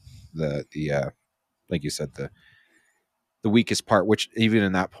the like you said, the weakest part, which even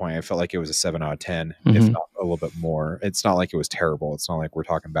in that point I felt like it was a 7 out of 10, if not a little bit more. It's not like it was terrible. It's not like we're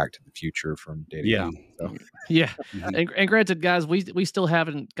talking Back to the Future from day to day. So. Yeah. And granted, guys, we still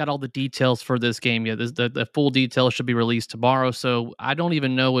haven't got all the details for this game yet. The full details should be released tomorrow. So I don't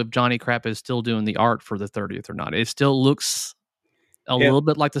even know if Johnny Crap is still doing the art for the 30th or not. It still looks a little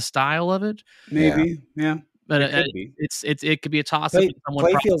bit like the style of it. Maybe. Yeah. But it could be. It could be a toss up.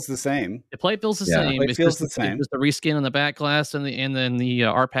 Play feels the same. The play feels the same. Play feels the same. It's just the reskin on the back glass and then the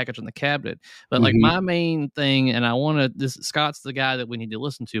art package on the cabinet. But like my main thing, and I want to. Scott's the guy that we need to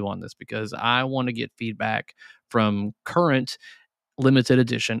listen to on this because I want to get feedback from current limited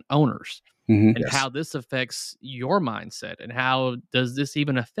edition owners and how this affects your mindset and how does this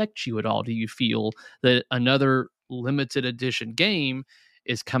even affect you at all? Do you feel that another limited edition game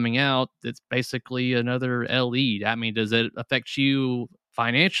is coming out that's basically another LE? I mean, does it affect you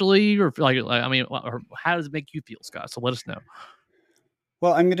financially or or how does it make you feel, Scott? So let us know.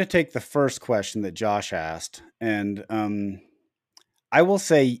 Well, I'm going to take the first question that Josh asked, and I will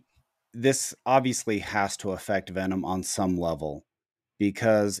say this obviously has to affect Venom on some level,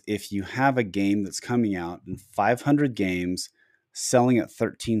 because if you have a game that's coming out in 500 games selling at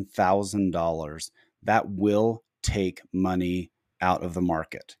 $13,000, that will take money out of the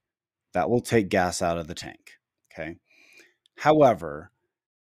market. That will take gas out of the tank. Okay. However,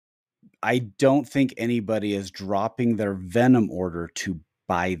 I don't think anybody is dropping their Venom order to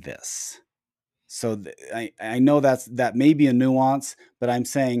buy this. So I know that may be a nuance, but I'm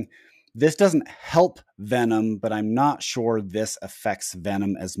saying this doesn't help Venom, but I'm not sure this affects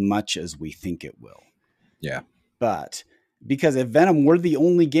Venom as much as we think it will. Yeah. But because if Venom were the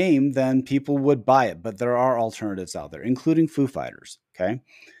only game, then people would buy it. But there are alternatives out there, including Foo Fighters. Okay.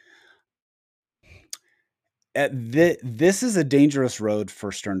 This is a dangerous road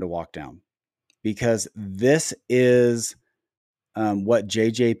for Stern to walk down, because this is what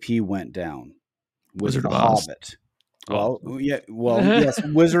JJP went down. Wizard of Oz. Hobbit. Yes,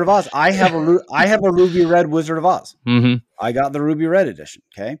 Wizard of Oz. I have a ruby red Wizard of Oz. I got the ruby red edition.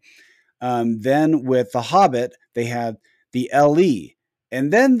 Okay. Then with the Hobbit, they had the LE,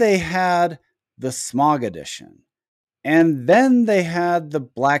 and then they had the Smog edition, and then they had the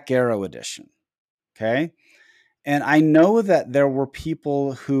Black Arrow edition. Okay. And I know that there were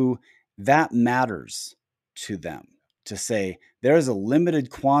people who that matters to them, to say there is a limited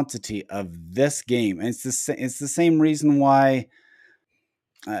quantity of this game. And it's the same reason why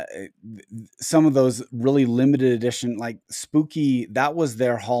some of those really limited edition, like Spooky, that was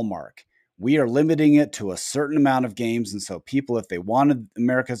their hallmark. We are limiting it to a certain amount of games. And so people, if they wanted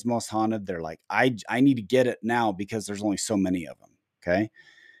America's Most Haunted, they're like, I need to get it now because there's only so many of them. Okay.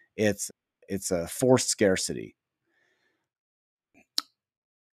 It's a forced scarcity.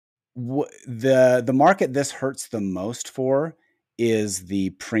 The market this hurts the most for is the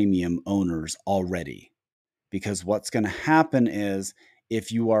premium owners already, because what's going to happen is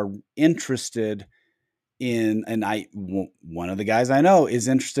if you are interested in, and one of the guys I know is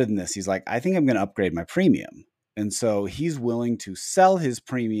interested in this, he's like, I think I'm going to upgrade my premium. And so he's willing to sell his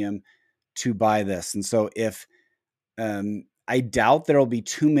premium to buy this. And so if I doubt there'll be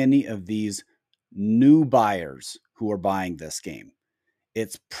too many of these new buyers who are buying this game.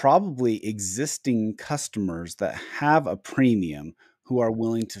 It's probably existing customers that have a premium who are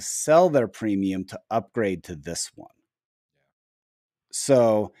willing to sell their premium to upgrade to this one.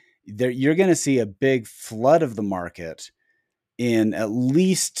 So you're going to see a big flood of the market. In at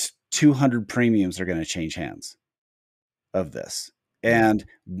least 200 premiums are going to change hands of this. And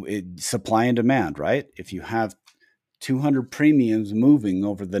supply and demand, right? If you have 200 premiums moving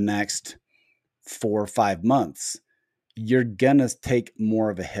over the next 4 or 5 months, you're going to take more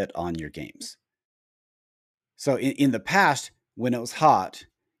of a hit on your games. So in the past, when it was hot,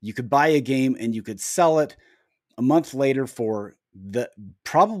 you could buy a game and you could sell it a month later for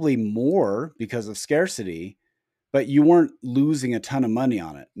probably more because of scarcity, but you weren't losing a ton of money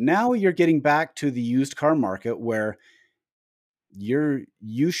on it. Now you're getting back to the used car market where you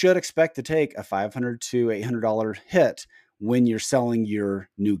should expect to take a $500 to $800 hit when you're selling your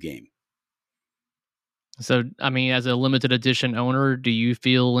new game. So, I mean, as a limited edition owner, do you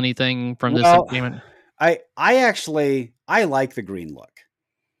feel anything from this game? I like the green look.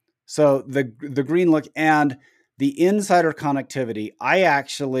 So the green look and the insider connectivity, I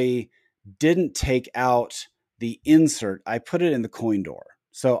actually didn't take out the insert. I put it in the coin door.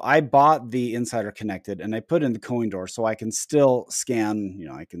 So I bought the insider connected and I put it in the coin door so I can still scan,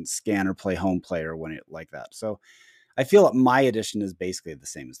 I can scan or play home play or when it like that. So I feel that my edition is basically the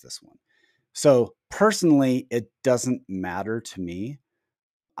same as this one. So personally, it doesn't matter to me.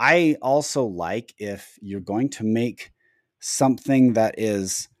 I also like if you're going to make something that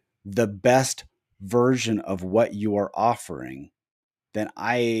is the best version of what you are offering, then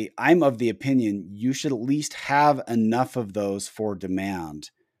I'm of the opinion you should at least have enough of those for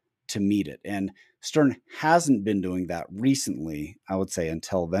demand to meet it. And Stern hasn't been doing that recently, I would say,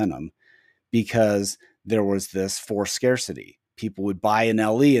 until Venom, because there was this forced scarcity. People would buy an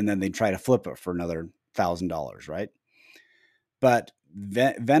LE and then they'd try to flip it for another $1,000, right? But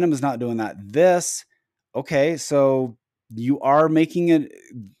Venom is not doing that. Okay, so you are making it.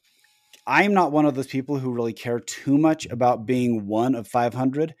 I'm not one of those people who really care too much about being one of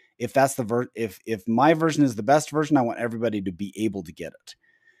 500. If that's if my version is the best version, I want everybody to be able to get it.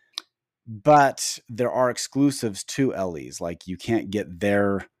 But there are exclusives to LEs, like you can't get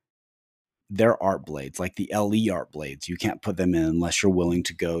their art blades, like the LE art blades. You can't put them in unless you're willing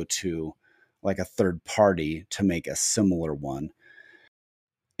to go to like a third party to make a similar one.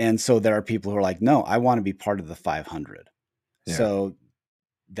 And so there are people who are like, no, I want to be part of the 500. Yeah. So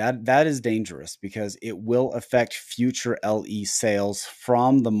that is dangerous because it will affect future LE sales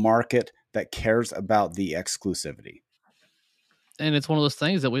from the market that cares about the exclusivity. And it's one of those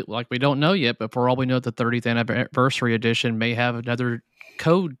things that we don't know yet, but for all we know, the 30th anniversary edition may have another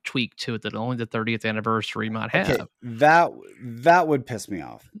code tweak to it that only the 30th anniversary might have. Okay, that would piss me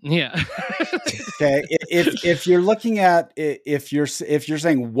off. Yeah. Okay, if you're looking at if you're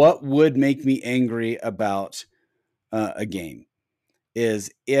saying what would make me angry about a game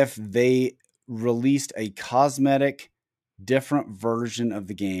is if they released a cosmetic different version of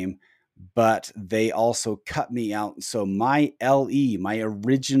the game, but they also cut me out. So my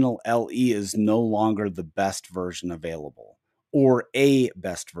original LE is no longer the best version available or a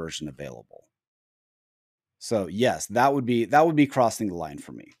best version available. So yes, that would be crossing the line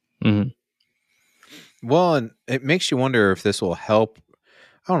for me. Mm-hmm. Well, and it makes you wonder if this will help.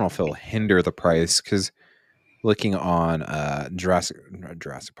 I don't know if it'll hinder the price, because looking on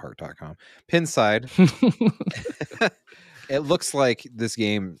JurassicPark.com, Pinside, it looks like this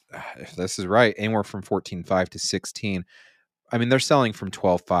game, if this is right, anywhere from 14.5 to 16. I mean, they're selling from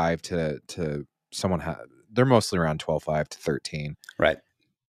 12.5 to someone. They're mostly around 12.5 to 13. Right.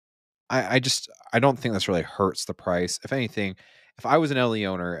 I don't think this really hurts the price. If anything, if I was an LE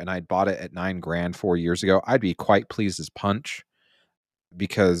owner and I'd bought it at $9,000 4 years ago, I'd be quite pleased as punch,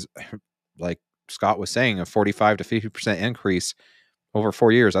 because like Scott was saying, a 45 to 50% increase over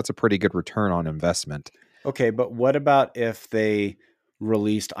 4 years, that's a pretty good return on investment. Okay, but what about if they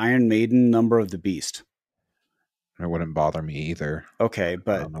released Iron Maiden Number of the Beast? It wouldn't bother me either. Okay,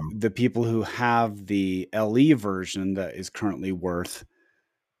 but the people who have the LE version that is currently worth,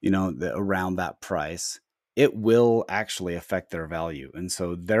 around that price, it will actually affect their value. And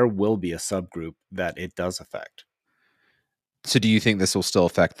so there will be a subgroup that it does affect. So do you think this will still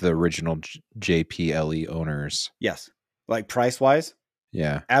affect the original JPLE owners? Yes. Like price-wise?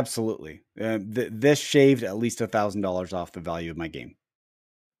 Yeah. Absolutely. This shaved at least $1,000 off the value of my game.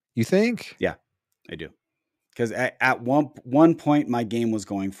 You think? Yeah, I do. Because at one point, my game was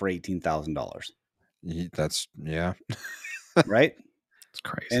going for $18,000. That's, yeah. Right? It's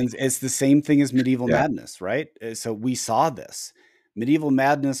crazy. And it's the same thing as Medieval Madness, right? So we saw this. Medieval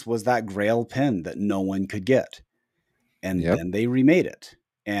Madness was that Grail pin that no one could get. And then they remade it.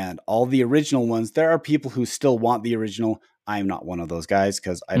 And all the original ones, there are people who still want the original. I'm not one of those guys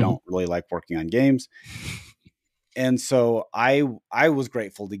because I don't really like working on games. And so I was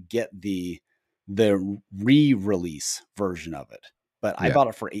grateful to get the re-release version of it. But I bought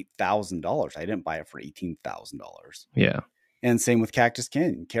it for $8,000. I didn't buy it for $18,000. Yeah. And same with Cactus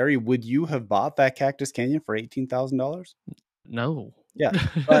Canyon. Cary, would you have bought that Cactus Canyon for $18,000? No. Yeah,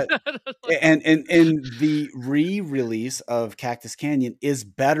 but and the re-release of Cactus Canyon is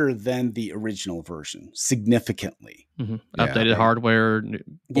better than the original version significantly. Mm-hmm. Yeah, Updated right. hardware,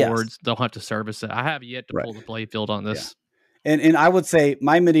 boards. Yes. Don't have to service it. I have yet to Right. pull the playfield on this. Yeah. And I would say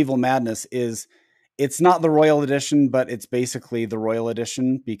my Medieval Madness is, it's not the Royal Edition, but it's basically the Royal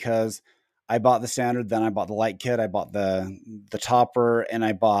Edition, because I bought the standard, then I bought the light kit, I bought the topper, and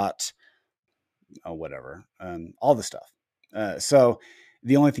I bought whatever, all the stuff. So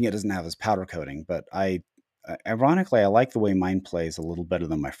the only thing it doesn't have is powder coating, but ironically, I like the way mine plays a little better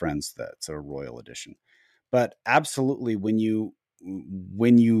than my friend's. That's a Royal Edition. But absolutely, when you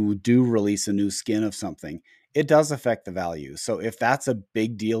do release a new skin of something, it does affect the value. So if that's a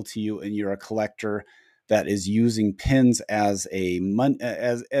big deal to you and you're a collector that is using pins as a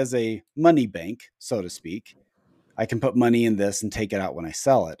money bank, so to speak, I can put money in this and take it out when I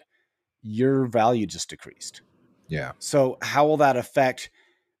sell it. Your value just decreased. Yeah. So how will that affect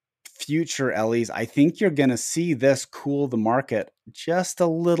future LEs? I think you're going to see this cool the market just a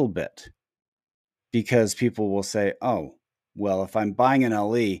little bit, because people will say, oh, well, if I'm buying an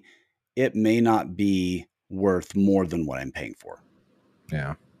LE, it may not be worth more than what I'm paying for.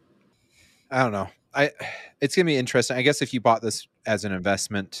 Yeah. I don't know. It's gonna be interesting. I guess if you bought this as an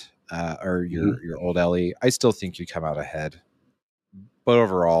investment, or your old LE, I still think you come out ahead. But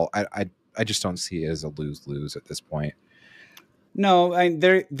overall, I just don't see it as a lose-lose at this point. No,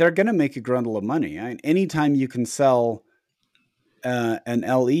 they're going to make a grundle of money. Anytime you can sell an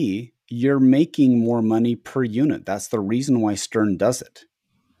LE, you're making more money per unit. That's the reason why Stern does it.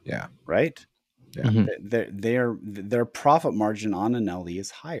 Yeah. Right? Yeah. Mm-hmm. Their profit margin on an LE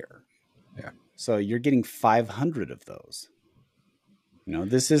is higher. Yeah. So you're getting 500 of those. You know,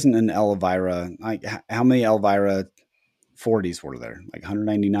 this isn't an Elvira. Like, how many Elvira 40s were there? Like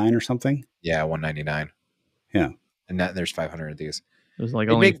 199 or something? Yeah, 199. Yeah. And there's 500 of these. There's like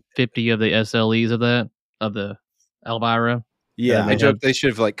only 50 of the SLEs of the Elvira. Yeah. I joke they should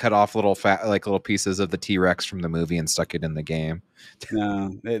have like cut off little pieces of the T-Rex from the movie and stuck it in the game.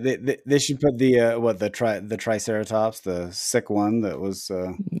 No, they should put the Triceratops, the sick one that was.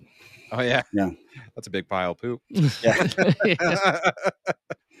 Oh yeah, that's a big pile of poop. Yeah,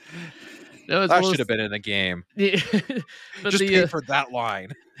 that should have been in the game. Yeah. But just pay for that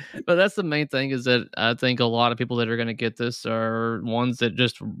line. But that's the main thing, is that I think a lot of people that are going to get this are ones that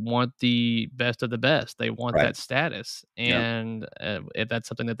just want the best of the best. They want that status. And if that's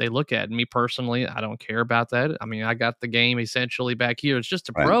something that they look at, and me personally, I don't care about that. I mean, I got the game essentially back here. It's just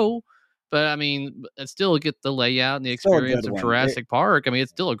a pro, but I mean, I still get the layout and the experience of Jurassic Park. I mean,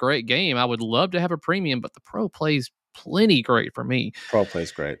 it's still a great game. I would love to have a premium, but the pro plays plenty great for me. Pro plays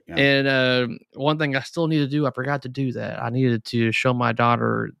great. Yeah. And one thing I still need to do, I forgot to do that. I needed to show my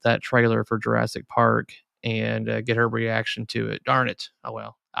daughter that trailer for Jurassic Park and get her reaction to it. Darn it. Oh,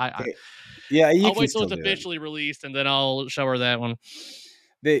 well. I'll wait till it's officially released, and then I'll show her that one.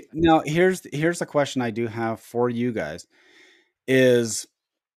 Now, here's a question I do have for you guys is,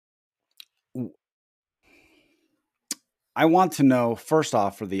 I want to know, first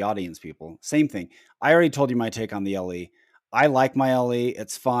off, for the audience people, same thing. I already told you my take on the LE. I like my LE.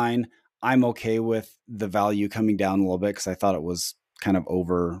 It's fine. I'm okay with the value coming down a little bit because I thought it was kind of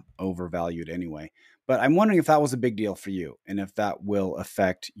overvalued anyway. But I'm wondering if that was a big deal for you and if that will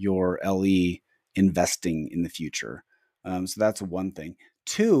affect your LE investing in the future. So that's one thing.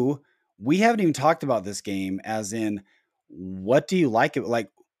 Two, we haven't even talked about this game, as in, what do you like it?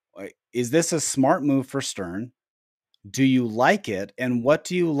 Like, is this a smart move for Stern? Do you like it? And what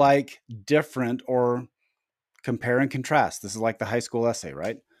do you like different, or compare and contrast? This is like the high school essay,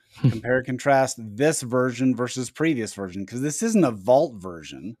 right? Compare and contrast this version versus previous version, because this isn't a vault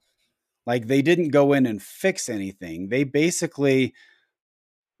version. Like, they didn't go in and fix anything. They basically,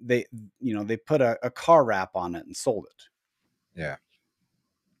 they put a car wrap on it and sold it. Yeah.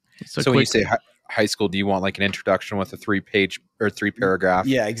 So when you say high school, do you want like an introduction with a 3-page or 3-paragraph?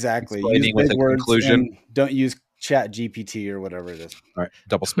 Yeah, exactly. Use with a conclusion. Don't use Chat GPT or whatever it is. All right.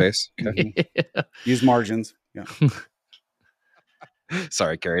 Double space. Okay. Use margins. Yeah.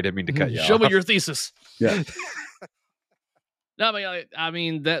 Sorry, Cary. I didn't mean to cut you off. Show me your thesis. Yeah. No, I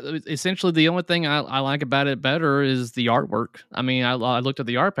mean that essentially the only thing I like about it better is the artwork. I mean, I looked at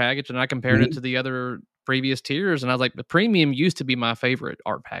the art package and I compared it to the other previous tiers, and I was like, the premium used to be my favorite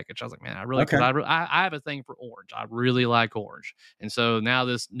art package. I was like, man, I have a thing for orange. I really like orange, and so now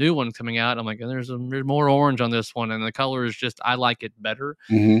this new one coming out, I'm like, there's more orange on this one, and the color is just, I like it better.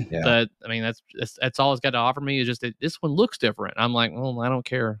 Mm-hmm. Yeah. But I mean, that's all it's got to offer me, is just this one looks different. I'm like, well, I don't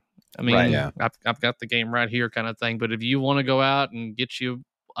care. I mean, I've got the game right here, kind of thing. But if you want to go out and get you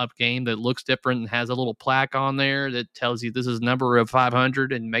a game that looks different and has a little plaque on there that tells you this is number of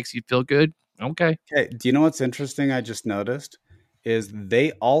 500 and makes you feel good. Okay. Okay. Do you know what's interesting? I just noticed is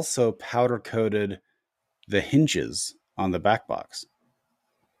they also powder coated the hinges on the back box.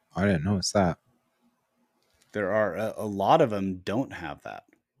 I didn't notice that. There are a lot of them don't have that.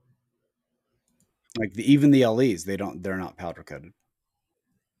 Like even the LEs, they're not powder coated.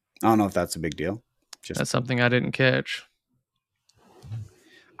 I don't know if that's a big deal. That's something I didn't catch.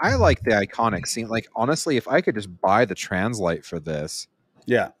 I like the iconic scene. Like, honestly, if I could just buy the translite for this,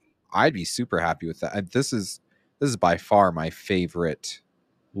 yeah, I'd be super happy with that. This is by far my favorite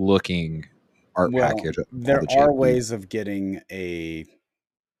looking art package. There are ways of getting a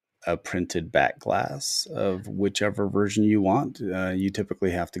printed back glass of whichever version you want. You typically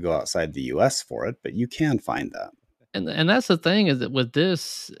have to go outside the US for it, but you can find that. And that's the thing, is that with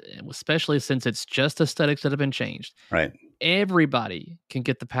this, especially since it's just aesthetics that have been changed, right? Everybody can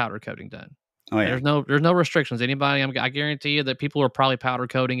get the powder coating done. Oh yeah. There's no restrictions. Anybody, I guarantee you that people are probably powder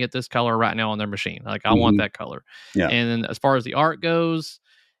coating it this color right now on their machine. Like, I want that color. Yeah. And then as far as the art goes,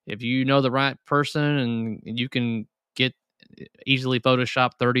 if you know the right person and you can get easily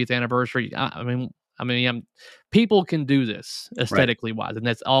Photoshop 30th anniversary. I mean, people can do this aesthetically wise, and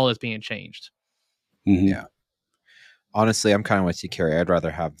that's all that's being changed. Mm-hmm. Yeah. Honestly, I'm kind of with you, Cary. I'd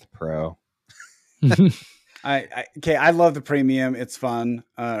rather have the Pro. I love the premium. It's fun.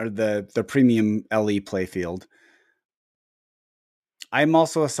 Or the premium LE playfield. I'm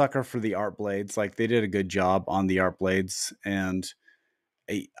also a sucker for the art blades. Like, they did a good job on the art blades, and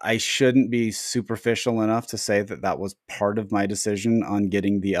I shouldn't be superficial enough to say that was part of my decision on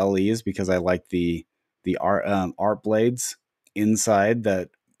getting the LEs, because I like the art blades inside that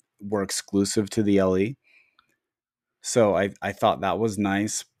were exclusive to the LE. So I thought that was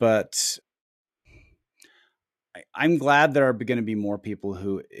nice, but I'm glad there are going to be more people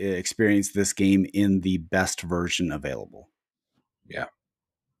who experience this game in the best version available. Yeah,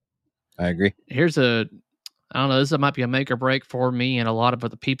 I agree. I don't know, this might be a make or break for me and a lot of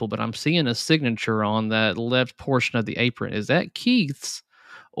other people, but I'm seeing a signature on that left portion of the apron. Is that Keith's,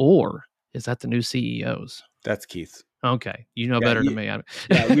 or is that the new CEO's? That's Keith's. Okay, you know better than me.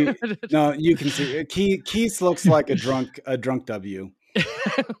 No, you can see Keith looks like a drunk W.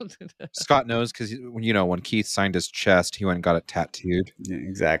 Scott knows, because when Keith signed his chest, he went and got it tattooed. Yeah,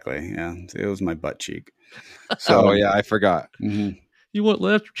 exactly. Yeah, it was my butt cheek. So yeah, I forgot. Mm-hmm. You want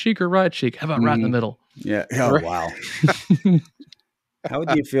left cheek or right cheek? How about right in the middle? Yeah. Oh wow. How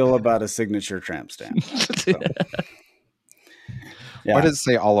do you feel about a signature tramp stamp? So, yeah. Why does it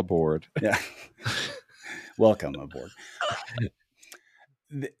say all aboard? Yeah. Welcome aboard.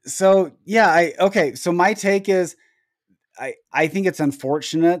 So yeah, so my take is, I think it's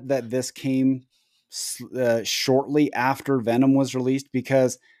unfortunate that this came shortly after Venom was released,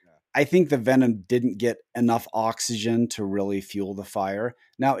 because I think the Venom didn't get enough oxygen to really fuel the fire.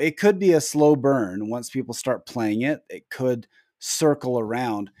 Now, it could be a slow burn. Once people start playing it, it could circle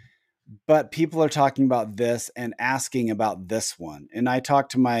around. But people are talking about this and asking about this one. And I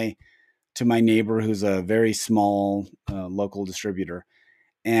talked to my neighbor, who's a very small local distributor.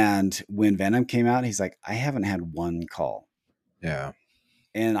 And when Venom came out, he's like, I haven't had one call. Yeah.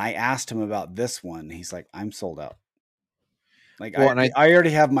 And I asked him about this one. He's like, I'm sold out. Like, I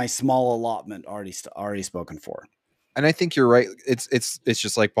already have my small allotment already spoken for. And I think you're right. It's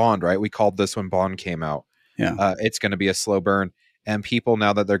just like Bond, right? We called this when Bond came out. Yeah. It's going to be a slow burn. And people,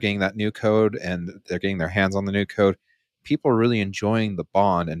 now that they're getting that new code and they're getting their hands on the new code, people are really enjoying the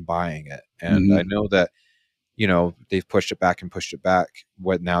Bond and buying it. And I know that, they've pushed it back.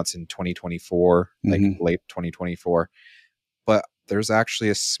 What, now it's in 2024, like late 2024. But there's actually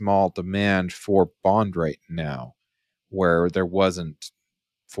a small demand for Bond right now, where there wasn't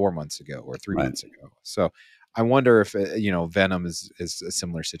 4 months ago or 3 months ago. So I wonder if Venom is a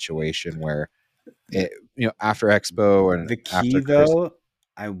similar situation, where after Expo and the key after though,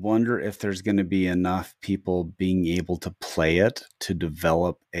 I wonder if there's going to be enough people being able to play it to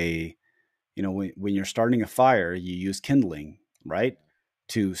develop a, when you're starting a fire, you use kindling, right?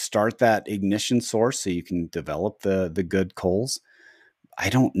 To start that ignition source so you can develop the good coals. I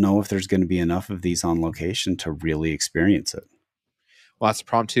don't know if there's going to be enough of these on location to really experience it. Well, that's the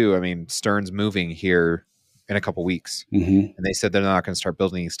problem too. I mean, Stern's moving here in a couple weeks, and they said they're not going to start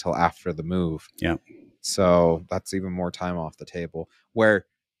building these till after the move. Yeah. So that's even more time off the table, where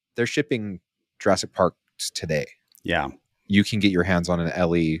they're shipping Jurassic Parks today. Yeah. You can get your hands on an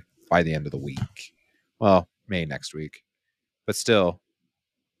LE by the end of the week. Well, May next week. But still,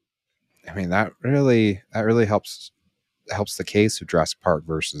 I mean, that really helps the case of Jurassic Park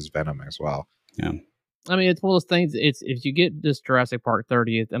versus Venom as well. Yeah. I mean, it's one of those things. It's if you get this Jurassic Park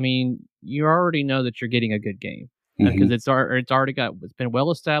 30th, I mean, you already know that you're getting a good game because it's been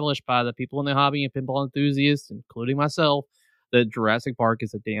well established by the people in the hobby and pinball enthusiasts, including myself, that Jurassic Park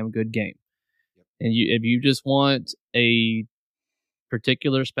is a damn good game. And if you just want a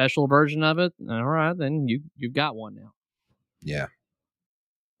particular special version of it, all right, then you've got one now. Yeah.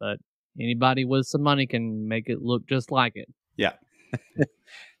 But anybody with some money can make it look just like it. Yeah.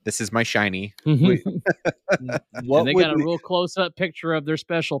 This is my shiny. Wait, And they got a real close up picture of their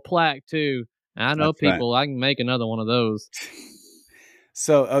special plaque too. I know That's right. people. I can make another one of those.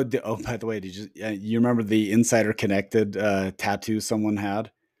 So, by the way, did you remember the Insider Connected tattoo someone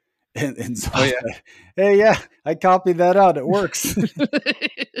had? And so Oh, yeah. said, hey, yeah, I copied that out. It works.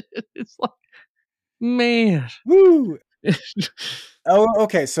 It's like, man. Woo. Oh,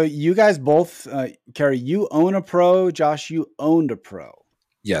 okay. So you guys both, Cary, you own a Pro. Josh, you owned a Pro.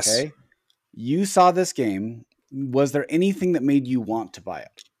 Yes. Okay. You saw this game. Was there anything that made you want to buy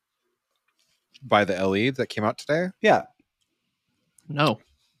it? By the LE that came out today? Yeah. No.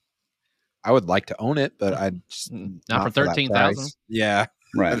 I would like to own it, but I just not for 13,000. Yeah.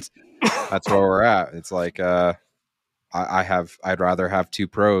 Right. That's where we're at. It's like I'd rather have 2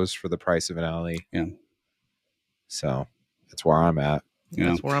 Pros for the price of an LE. Yeah. So that's where I'm at. Yeah.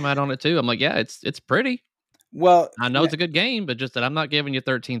 That's where I'm at on it too. I'm like, yeah, it's pretty. Well, I know it's a good game, but just that I'm not giving you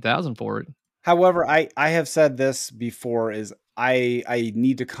 13,000 for it. However, I have said this before is I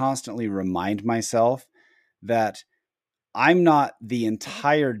need to constantly remind myself that I'm not the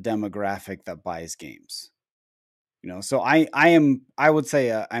entire demographic that buys games. So I would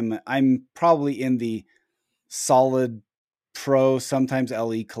say I'm probably in the solid Pro, sometimes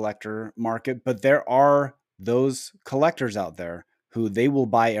LE collector market, but there are those collectors out there who they will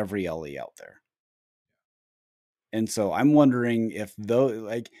buy every LE out there. And so I'm wondering if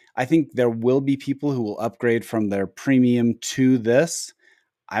I think there will be people who will upgrade from their premium to this.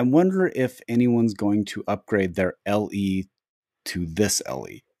 I wonder if anyone's going to upgrade their LE to this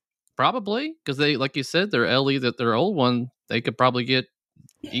LE. Probably, because they, like you said, their LE, that their old one, they could probably get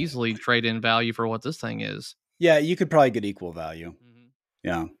easily trade in value for what this thing is. Yeah, you could probably get equal value. Mm-hmm.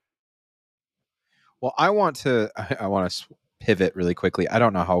 Yeah. Well, I want to pivot really quickly. I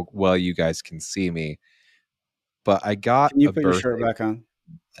don't know how well you guys can see me, but I got. Can you put your shirt back on?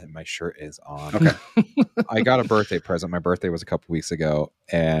 My shirt is on. Okay. I got a birthday present. My birthday was a couple weeks ago,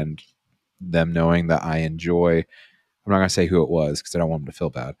 and them knowing that I enjoy. I'm not gonna say who it was because I don't want them to feel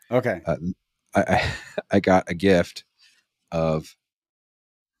bad. Okay. I got a gift of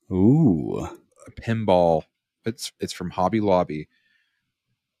a pinball. It's from Hobby Lobby,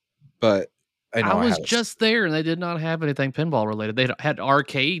 but I was just there and they did not have anything pinball related. They had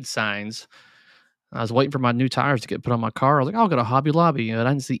arcade signs. I was waiting for my new tires to get put on my car. I was like, I'll go to Hobby Lobby, and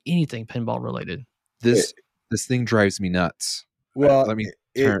I didn't see anything pinball related. This thing drives me nuts. Well, let me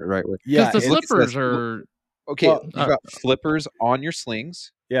turn it right way. Yeah, because the flippers are okay. Well, you've got flippers on your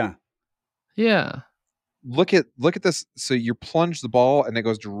slings. Yeah. Yeah. Look at this. So you plunge the ball and it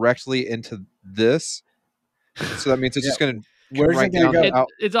goes directly into this. So that means it's just going to. Where's it going to go?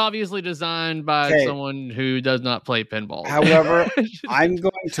 It's obviously designed by someone who does not play pinball. However, I'm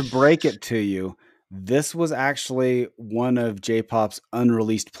going to break it to you. This was actually one of J-Pop's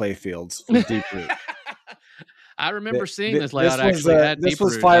unreleased playfields for Deep Root. I remember seeing this layout actually at this Deep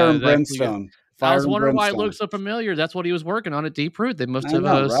was Root. Fire and Brimstone. I was wondering why it looked so familiar. That's what he was working on at Deep Root. They must have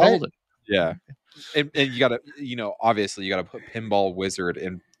sold it. Yeah. And you got to, obviously you got to put Pinball Wizard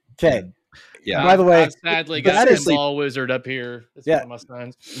in. Okay. Yeah. By the way, I've sadly got Pinball Wizard up here. That's one of my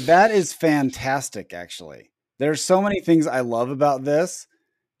signs. That is fantastic, actually. There's so many things I love about this,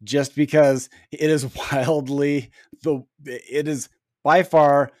 just because it is it is by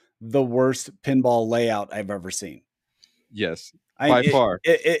far the worst pinball layout I've ever seen. Yes. By far.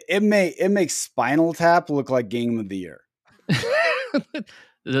 It makes Spinal Tap look like Game of the Year.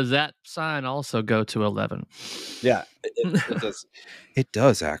 Does that sign also go to 11? Yeah, it does. It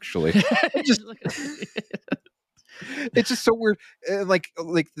does actually. It's just so weird. Like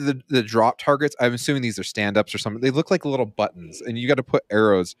the drop targets. I'm assuming these are stand-ups or something. They look like little buttons, and you got to put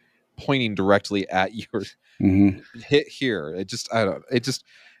arrows pointing directly at your hit here. It's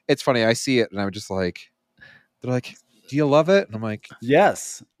funny. I see it, and I'm just like, they're like, "Do you love it?" And I'm like,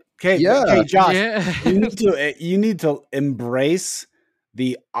 "Yes." Okay, yeah. Okay, Josh, you need to embrace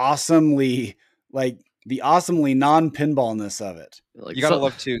the awesomely non-pinballness of it. You gotta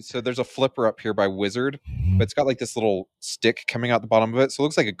love too. So there's a flipper up here by Wizard, but it's got like this little stick coming out the bottom of it, so it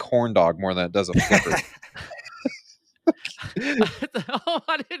looks like a corn dog more than it does a flipper.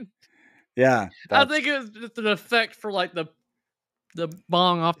 I didn't. Yeah, I think it was just an effect for like the the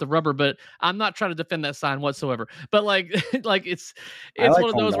bong off the rubber, but I'm not trying to defend that sign whatsoever. But like, like it's like one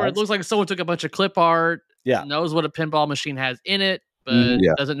of those where it dogs. looks like someone took a bunch of clip art, Yeah. knows what a pinball machine has in it, but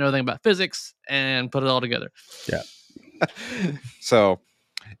Yeah. doesn't know anything about physics and put it all together. Yeah. So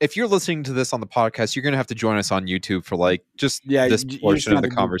if you're listening to this on the podcast, you're going to have to join us on YouTube for like just this portion of the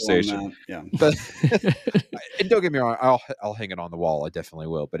conversation. Yeah. But and don't get me wrong, I'll hang it on the wall. I definitely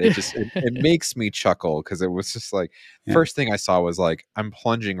will. But it just it makes me chuckle because it was just like first thing I saw was like I'm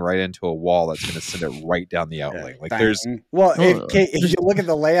plunging right into a wall that's going to send it right down the outlane. Like there's if you look at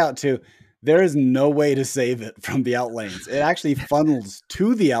the layout too, there is no way to save it from the outlanes. It actually funnels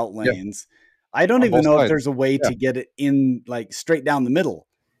to the outlanes. I don't even know if there's a way to get it in like straight down the middle.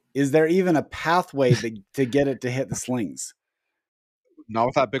 Is there even a pathway to get it to hit the slings? Not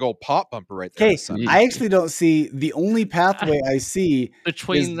with that big old pop bumper right there. Okay, I actually don't see the only pathway I see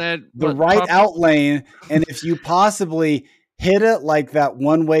between that the right outlane, and if you possibly hit it like that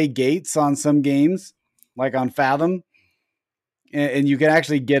one-way gates on some games, like on Fathom, and you can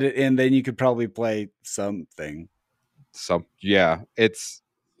actually get it in, then you could probably play something. It's.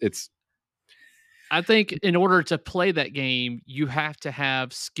 I think in order to play that game, you have to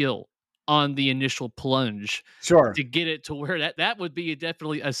have skill on the initial plunge, to get it to where that would be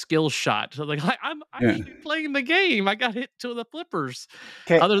definitely a skill shot. So like I'm actually playing the game. I got hit to the flippers.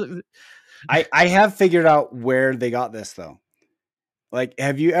 Okay, I have figured out where they got this though. Like,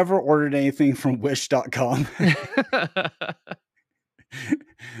 have you ever ordered anything from Wish.com?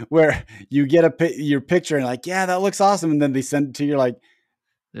 Where you get your picture and like, yeah, that looks awesome, and then they send it to you like,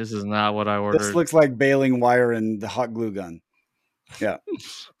 this is not what I ordered. This looks like baling wire and the hot glue gun. Yeah.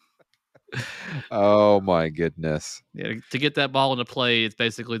 Oh my goodness. Yeah, to get that ball into play, it's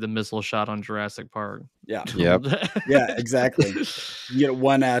basically the missile shot on Jurassic Park. Yeah. Yep. Yeah, exactly. You get it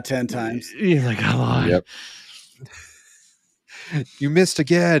 1 out of 10 times. You're like, come on. Yep. You missed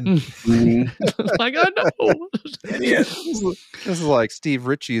again. Like, I know. This is like Steve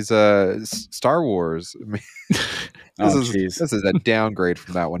Ritchie's Star Wars. I mean, this is a downgrade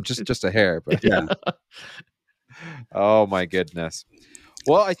from that one, just a hair. But yeah. Oh my goodness.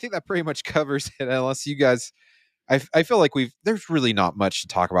 Well, I think that pretty much covers it. Unless you guys, I feel like there's really not much to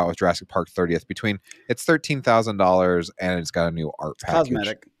talk about with Jurassic Park 30th. Between it's $13,000 and it's got a new art package.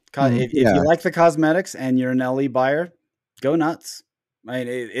 Cosmetic. If you like the cosmetics and you're an LE buyer, go nuts. I mean,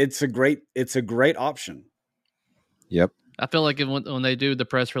 it's a great option. Yep. I feel like when they do the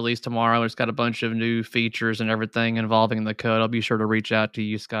press release tomorrow, it's got a bunch of new features and everything involving the code. I'll be sure to reach out to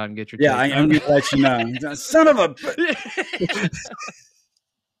you, Scott, and get your take. I'm going to let you know. Son of a.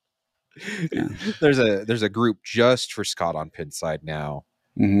 Yeah. There's a group just for Scott on Pinside now.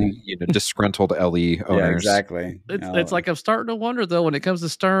 Mm-hmm. Disgruntled LE owners. Yeah, exactly. It's like I'm starting to wonder though, when it comes to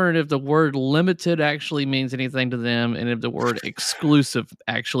Stern, if the word limited actually means anything to them, and if the word exclusive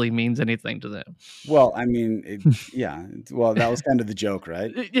actually means anything to them. Well, I mean, well, that was kind of the joke,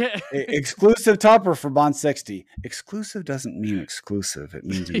 right? Yeah. Exclusive topper for Bond 60. Exclusive doesn't mean exclusive; it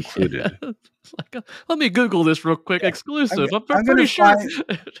means included. Like, let me Google this real quick. Exclusive. I'm pretty sure.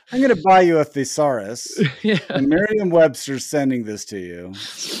 I'm going to buy you a thesaurus. Yeah. And Merriam-Webster's sending this to you.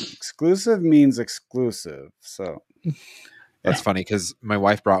 Exclusive means exclusive. So that's funny because my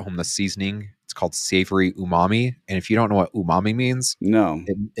wife brought home the seasoning. It's called savory umami, and if you don't know what umami means, no,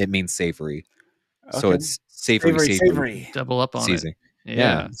 it means savory. Okay. So it's savory. Double up on seasoning. It.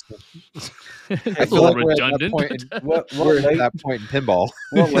 Yeah. I feel like redundant. We're at that point in pinball.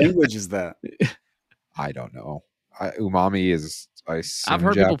 What language is that? I don't know. Umami is. I've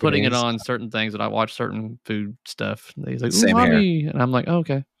heard people putting it on certain things that I watch certain food stuff. He's like same umami, here. And I'm like, oh,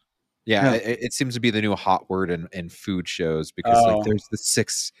 okay. Yeah, it seems to be the new hot word in food shows because like there's the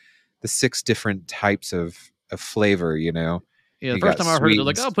six different types of flavor. You know. Yeah, the first time I heard it, they're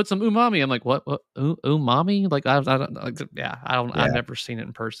like, "Oh, put some umami." I'm like, "What? Umami?" Like, I don't. Yeah, I've never seen it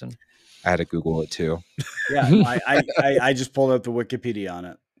in person. I had to Google it too. Yeah, I just pulled up the Wikipedia on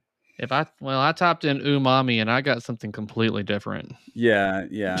it. I typed in umami and I got something completely different. Yeah.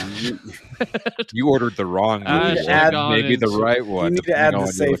 You ordered the wrong one. Maybe the right one. You need to add the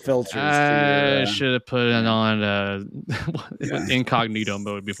safe filters. I should have put it on incognito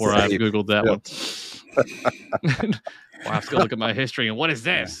mode before I Googled that one. Well, I have to go look at my history and what is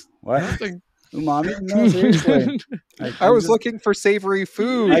this? What? Umami? No, seriously. I was looking for savory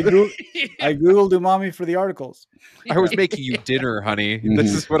food. I Googled umami for the articles. I was making you dinner, honey.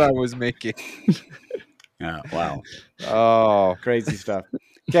 This is what I was making. Oh, wow. Oh, crazy stuff.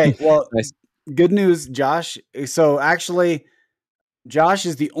 Okay, well, good news, Josh. So actually, Josh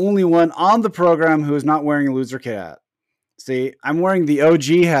is the only one on the program who is not wearing a loser kit hat. See, I'm wearing the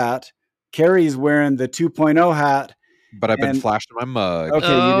OG hat. Cary's wearing the 2.0 hat. but I've been And- flashing my mug. Okay,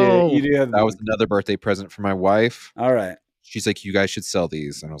 Oh. you do have That was another birthday present for my wife. all right. She's like, you guys should sell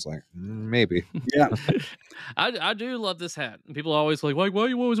these. And I was like, maybe. Yeah, I do love this hat. And people are always like, why are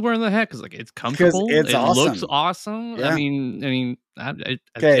you always wearing the hat? Because like it's comfortable. it's it looks awesome. awesome. Yeah. I mean,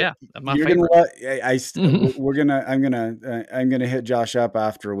 Okay, yeah, my you're favorite. we're gonna. I'm gonna hit Josh up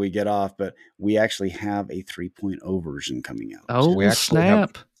after we get off, but we actually have a 3.0 version coming out. Oh, we actually have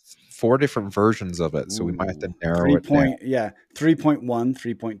snap. 4 different versions of it. So we might have to narrow 3 it down. Yeah, 3.1,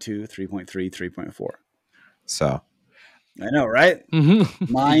 3.2, 3.3, 3.4. So I know, right? Mhm. are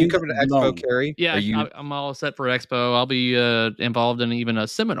you Mind coming to blown. Expo, Cary? Yeah, Are you? I'm all set for Expo. I'll be involved in even a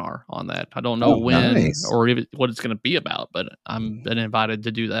seminar on that. I don't know Oh, when nice. or what it's going to be about, but I'm been invited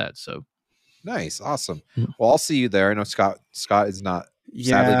to do that. So Nice. Awesome. Mm. Well, I'll see you there. I know Scott is not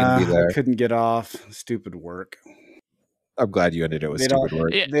sadly going to be there. I couldn't get off. Stupid work. I'm glad you ended it with They'd stupid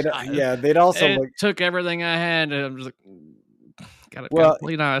work. They'd also it look. took everything I had, and I'm just like, got it. Well,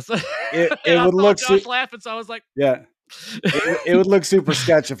 Pretty nice. It I would saw look. Josh laughing, so I was like, Yeah, it would look super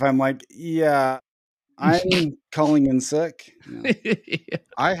sketch if I'm like, yeah, I'm calling in sick. Yeah.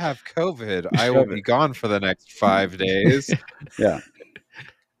 I have COVID. I will be gone for the next 5 days. Yeah.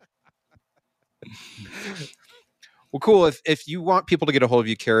 Well, cool. If you want people to get a hold of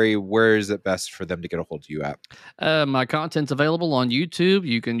you, Cary, where is it best for them to get a hold of you at? My content's available on YouTube.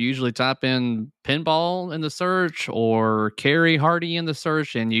 You can usually type in pinball in the search or Cary Hardy in the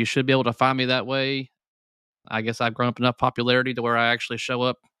search, and you should be able to find me that way. I guess I've grown up enough popularity to where I actually show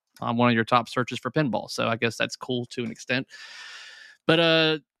up on one of your top searches for pinball. So I guess that's cool to an extent.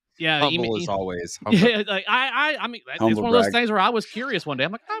 But yeah, Humble as always. Humble. yeah, like I mean, it's Humble one of those brag. things where I was curious one day.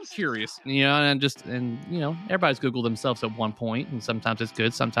 I'm like, I'm curious, and everybody's Googled themselves at one point, and sometimes it's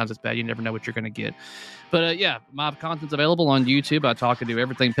good, sometimes it's bad. You never know what you're going to get. But yeah, my content's available on YouTube. I talk and do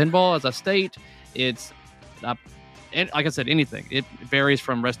everything pinball. As I state, it's and like I said, anything. It varies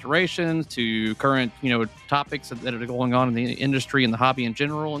from restorations to current, topics that are going on in the industry and the hobby in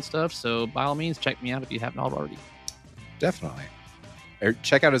general and stuff. So by all means, check me out if you haven't already. Definitely. Or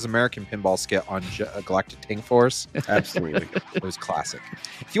check out his American pinball skit on Galactic Tank Force. Absolutely. It was classic.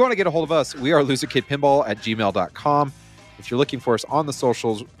 If you want to get a hold of us, we are loserkidpinball@gmail.com. If you're looking for us on the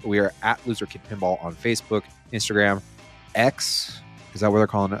socials, we are at loserkidpinball on Facebook, Instagram, X. Is that what they're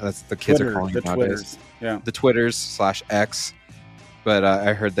calling it? That's the kids are calling it nowadays. Twitters. Yeah. The Twitters/X. But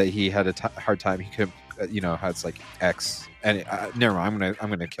I heard that he had a hard time. He couldn't, how it's like X. And never mind. I'm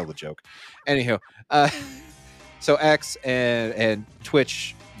gonna kill the joke. Anyhow, so X and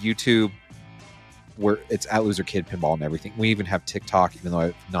Twitch, YouTube, where it's at Loser Kid Pinball and everything. We even have TikTok, even though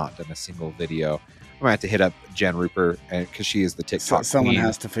I've not done a single video. I'm gonna have to hit up Jen Rupert because she is the TikTok Someone queen.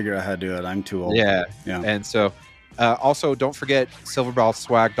 has to figure out how to do it. I'm too old. Yeah. Yeah. And so also don't forget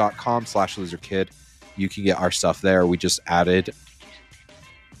silverballswag.com/loserkid. You can get our stuff there. We just added,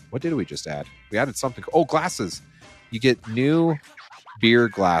 what did we just add? We added something. Oh, glasses. You get new beer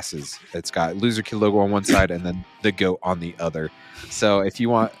glasses. It's got Loser Kid logo on one side and then the goat on the other. So if you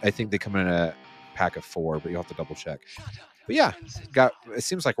want, I think they come in a pack of 4, but you'll have to double check. But yeah, it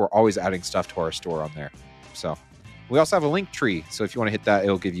seems like we're always adding stuff to our store on there. So we also have a link tree. So if you want to hit that,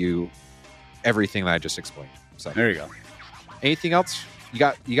 it'll give you everything that I just explained. So There you go. anything else? You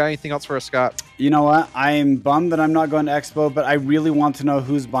got anything else for us, Scott? You know what? I am bummed that I'm not going to Expo, but I really want to know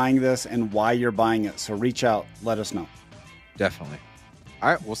who's buying this and why you're buying it. So reach out. Let us know. Definitely. All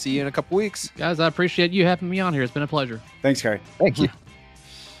right, we'll see you in a couple weeks. Guys, I appreciate you having me on here. It's been a pleasure. Thanks, Cary. Thank you.